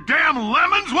want your damn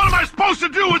lemons! What am I supposed to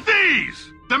do with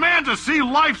these? Demand to see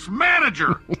life's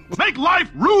manager. Make life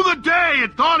rue the day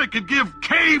it thought it could give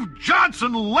Cave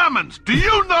Johnson lemons. Do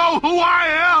you know who I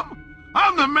am?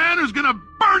 I'm the man who's gonna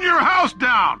burn your house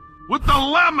down with the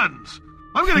lemons.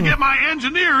 I'm gonna get my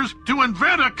engineers to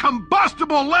invent a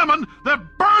combustible lemon that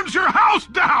burns your house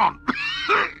down!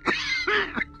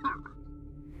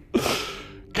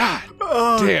 God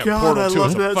Oh, damn, God, Portal I 2 love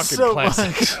is a that fucking so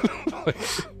classic. Like,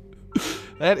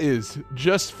 that is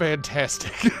just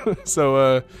fantastic.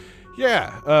 So,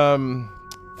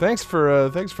 thanks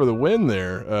for the win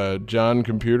there, John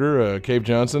Computer, Cave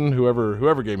Johnson,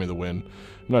 whoever gave me the win.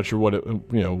 I'm not sure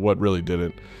what really did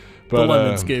it. But, the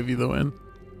lemons gave you the win.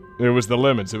 It was the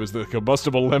lemons. It was the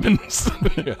combustible lemons.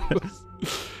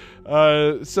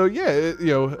 A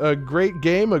great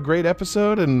game, a great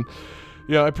episode, and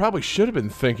I probably should have been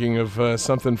thinking of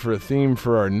something for a theme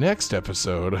for our next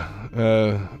episode.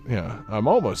 I'm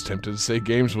almost tempted to say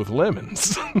games with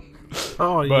lemons.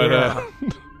 Oh, but,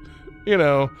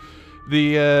 yeah.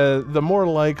 The more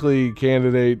likely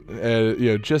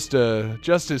candidate, just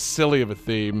as silly of a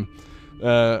theme.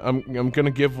 I'm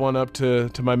gonna give one up to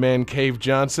my man Cave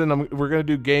Johnson. We're gonna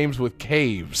do games with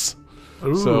caves.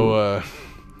 Ooh. So,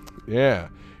 yeah.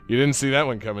 You didn't see that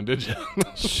one coming, did you?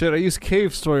 Shit, I used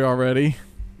Cave Story already.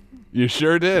 You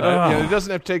sure did. It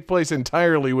doesn't have to take place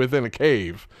entirely within a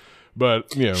cave,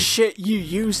 but, Shit, you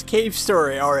used Cave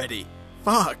Story already.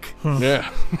 Fuck. Yeah.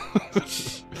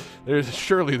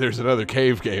 There's another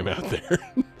cave game out there.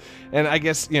 And I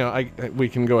guess, we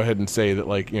can go ahead and say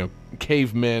that,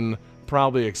 cavemen,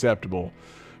 probably acceptable.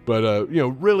 But,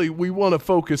 really, we want to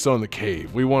focus on the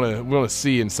cave. We want to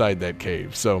see inside that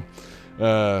cave. So,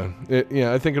 I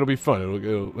think it'll be fun.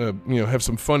 It'll have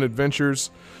some fun adventures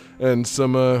and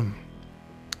some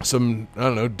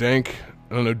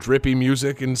drippy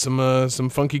music and some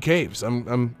funky caves.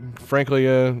 I'm frankly,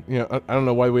 I don't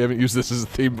know why we haven't used this as a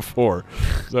theme before.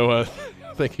 So,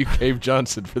 thank you, Cave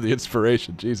Johnson, for the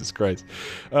inspiration. Jesus Christ.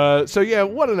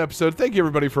 What an episode. Thank you,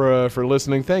 everybody, for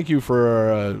listening. Thank you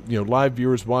for our live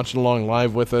viewers watching along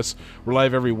live with us. We're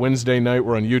live every Wednesday night.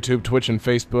 We're on YouTube, Twitch, and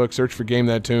Facebook. Search for Game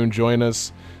That Tune. Join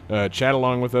us. Chat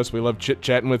along with us. We love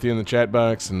chit-chatting with you in the chat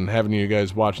box and having you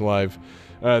guys watch live.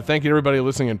 Thank you to everybody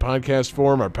listening in podcast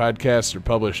form. Our podcasts are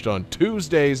published on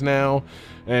Tuesdays now,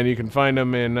 and you can find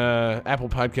them in Apple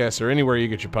Podcasts or anywhere you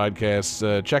get your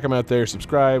podcasts. Check them out there.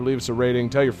 Subscribe. Leave us a rating.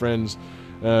 Tell your friends.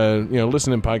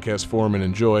 Listen in podcast form and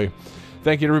enjoy.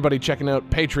 Thank you to everybody checking out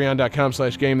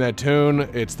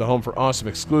patreon.com/GameThatTune. It's the home for awesome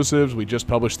exclusives. We just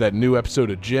published that new episode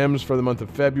of Gems for the month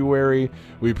of February.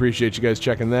 We appreciate you guys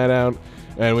checking that out.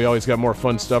 And we always got more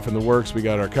fun stuff in the works. We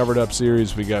got our Covered Up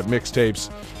series. We got mixtapes.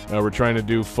 We're trying to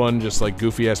do fun, just like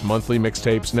goofy-ass monthly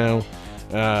mixtapes now.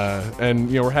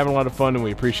 We're having a lot of fun, and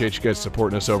we appreciate you guys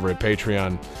supporting us over at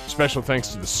Patreon. Special thanks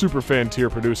to the super fan tier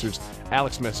producers,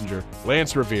 Alex Messenger,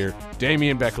 Lance Revere,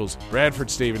 Damian Beckles,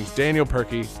 Bradford Stevens, Daniel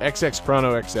Perky, XX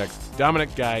Chrono XX,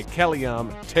 Dominic Guy, Kelly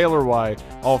Yam, Taylor Y,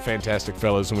 all fantastic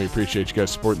fellas, and we appreciate you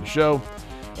guys supporting the show.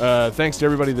 Thanks to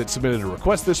everybody that submitted a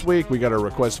request this week. We got our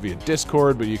request via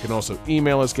Discord, but you can also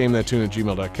email us,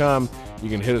 gamethattune@gmail.com. You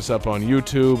can hit us up on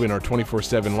YouTube in our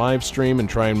 24/7 live stream and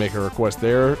try and make a request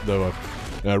there, though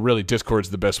really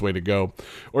Discord's the best way to go.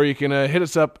 Or you can hit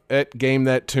us up at Game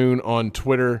That Tune on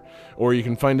Twitter, or you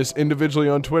can find us individually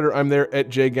on Twitter. I'm there at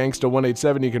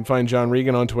JGangsta187. You can find John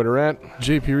Regan on Twitter at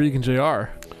JP Regan JR.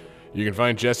 You can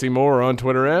find Jesse Moore on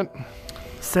Twitter at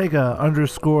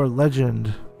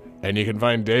Sega_legend. And you can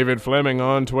find David Fleming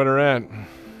on Twitter at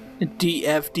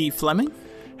DFD Fleming.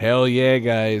 Hell yeah,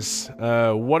 guys.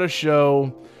 What a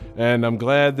show. And I'm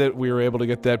glad that we were able to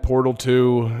get that Portal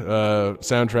 2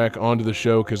 soundtrack onto the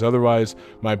show, because otherwise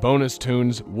my bonus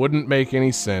tunes wouldn't make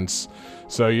any sense.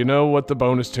 So you know what the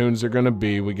bonus tunes are going to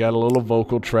be. We got a little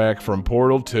vocal track from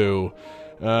Portal 2.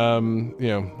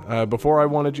 Before I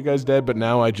wanted you guys dead, but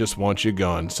now I just want you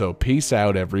gone. So peace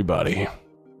out, everybody.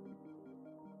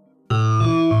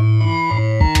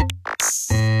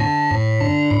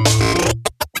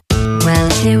 Well,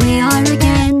 here we are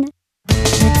again.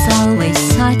 It's always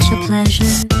such a pleasure.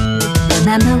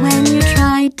 Remember when you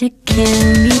tried to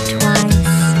kill me twice?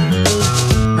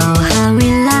 Oh, how we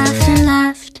laughed and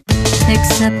laughed.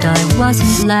 Except I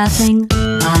wasn't laughing.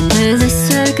 Under the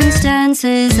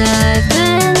circumstances, I've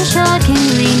been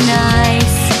shockingly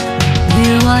nice.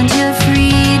 You want your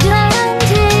freedom,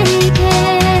 take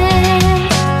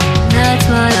it. That's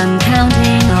what I'm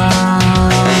counting on.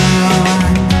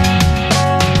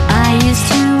 I used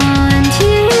to want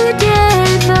you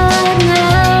dead, but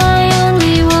now I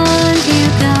only want you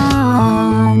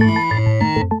gone.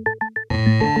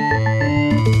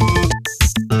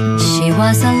 She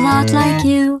was a lot like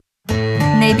you,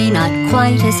 maybe not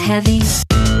quite as heavy.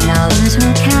 Now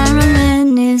little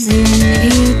Carolyn is in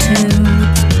you too.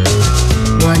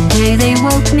 One day they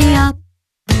woke me up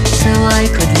so I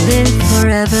could live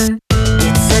forever.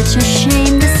 It's such a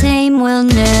shame the same will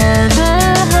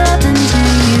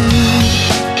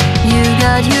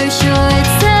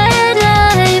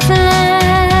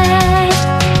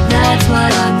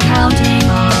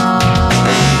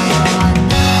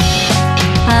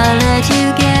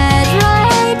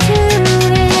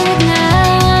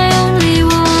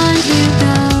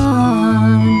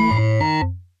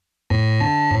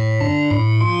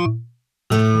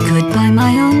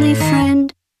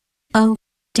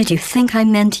Did you think I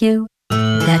meant you?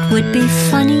 That would be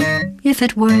funny if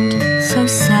it weren't so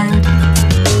sad.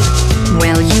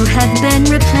 Well, you have been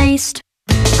replaced.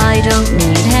 I don't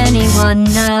need anyone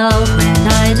now. When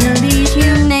I delete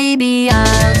you, maybe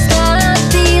I'll stop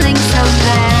feeling so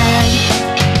bad.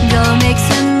 Go make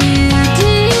some new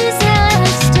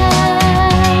disaster.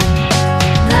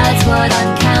 That's what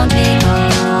I'm counting on.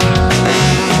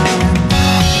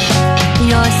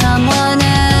 You're someone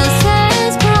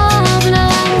else's problem.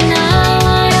 Now I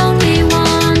only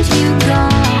want you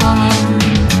gone.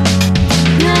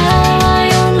 Now I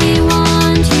only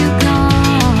want you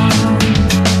gone.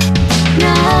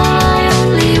 Now I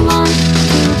only want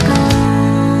you gone.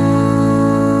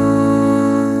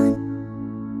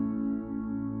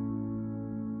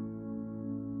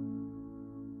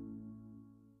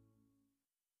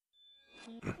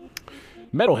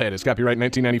 Metalhead is copyright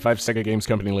 1995 Sega Games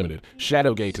Company Limited.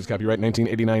 Shadowgate is copyright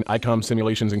 1989 ICOM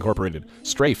Simulations Incorporated.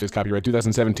 Strafe is copyright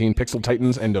 2017 Pixel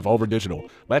Titans and Devolver Digital.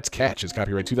 Let's Catch is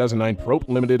copyright 2009 Probe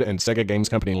Limited and Sega Games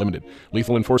Company Limited.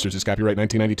 Lethal Enforcers is copyright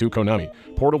 1992 Konami.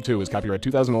 Portal 2 is copyright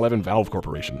 2011 Valve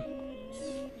Corporation.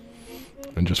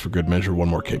 And just for good measure, one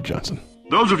more Cape Johnson.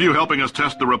 Those of you helping us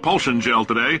test the repulsion gel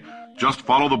today, just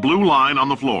follow the blue line on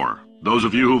the floor. Those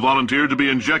of you who volunteered to be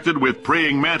injected with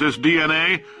praying mantis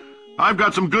DNA, I've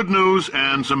got some good news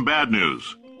and some bad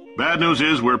news. Bad news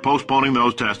is we're postponing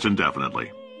those tests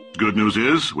indefinitely. Good news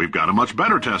is we've got a much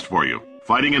better test for you.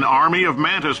 Fighting an army of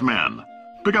mantis men.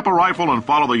 Pick up a rifle and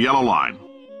follow the yellow line.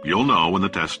 You'll know when the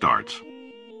test starts.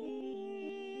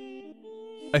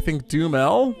 I think Doom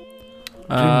L.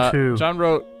 Doom 2. John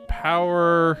wrote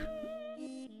Power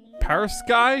Ski?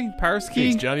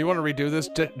 Jeez, John, you want to redo this?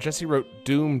 Jesse wrote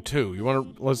Doom 2. You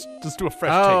want to let's do a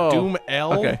fresh Oh, take. Doom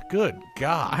L. okay. Good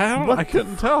God. I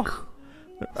couldn't tell.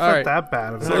 It's All not right. that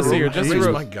bad. Of So let's see here. Jesse Raise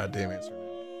wrote. my goddamn answer.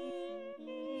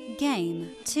 Game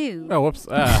 2. Oh, whoops.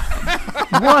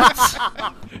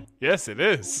 What? Yes, it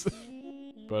is.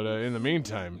 But in the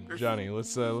meantime, Johnny,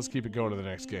 let's keep it going to the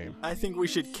next game. I think we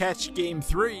should catch game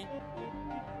 3.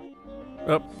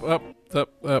 Up.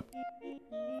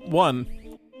 1.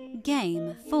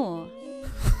 Game 4.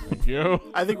 You.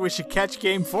 I think we should catch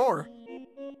game 4.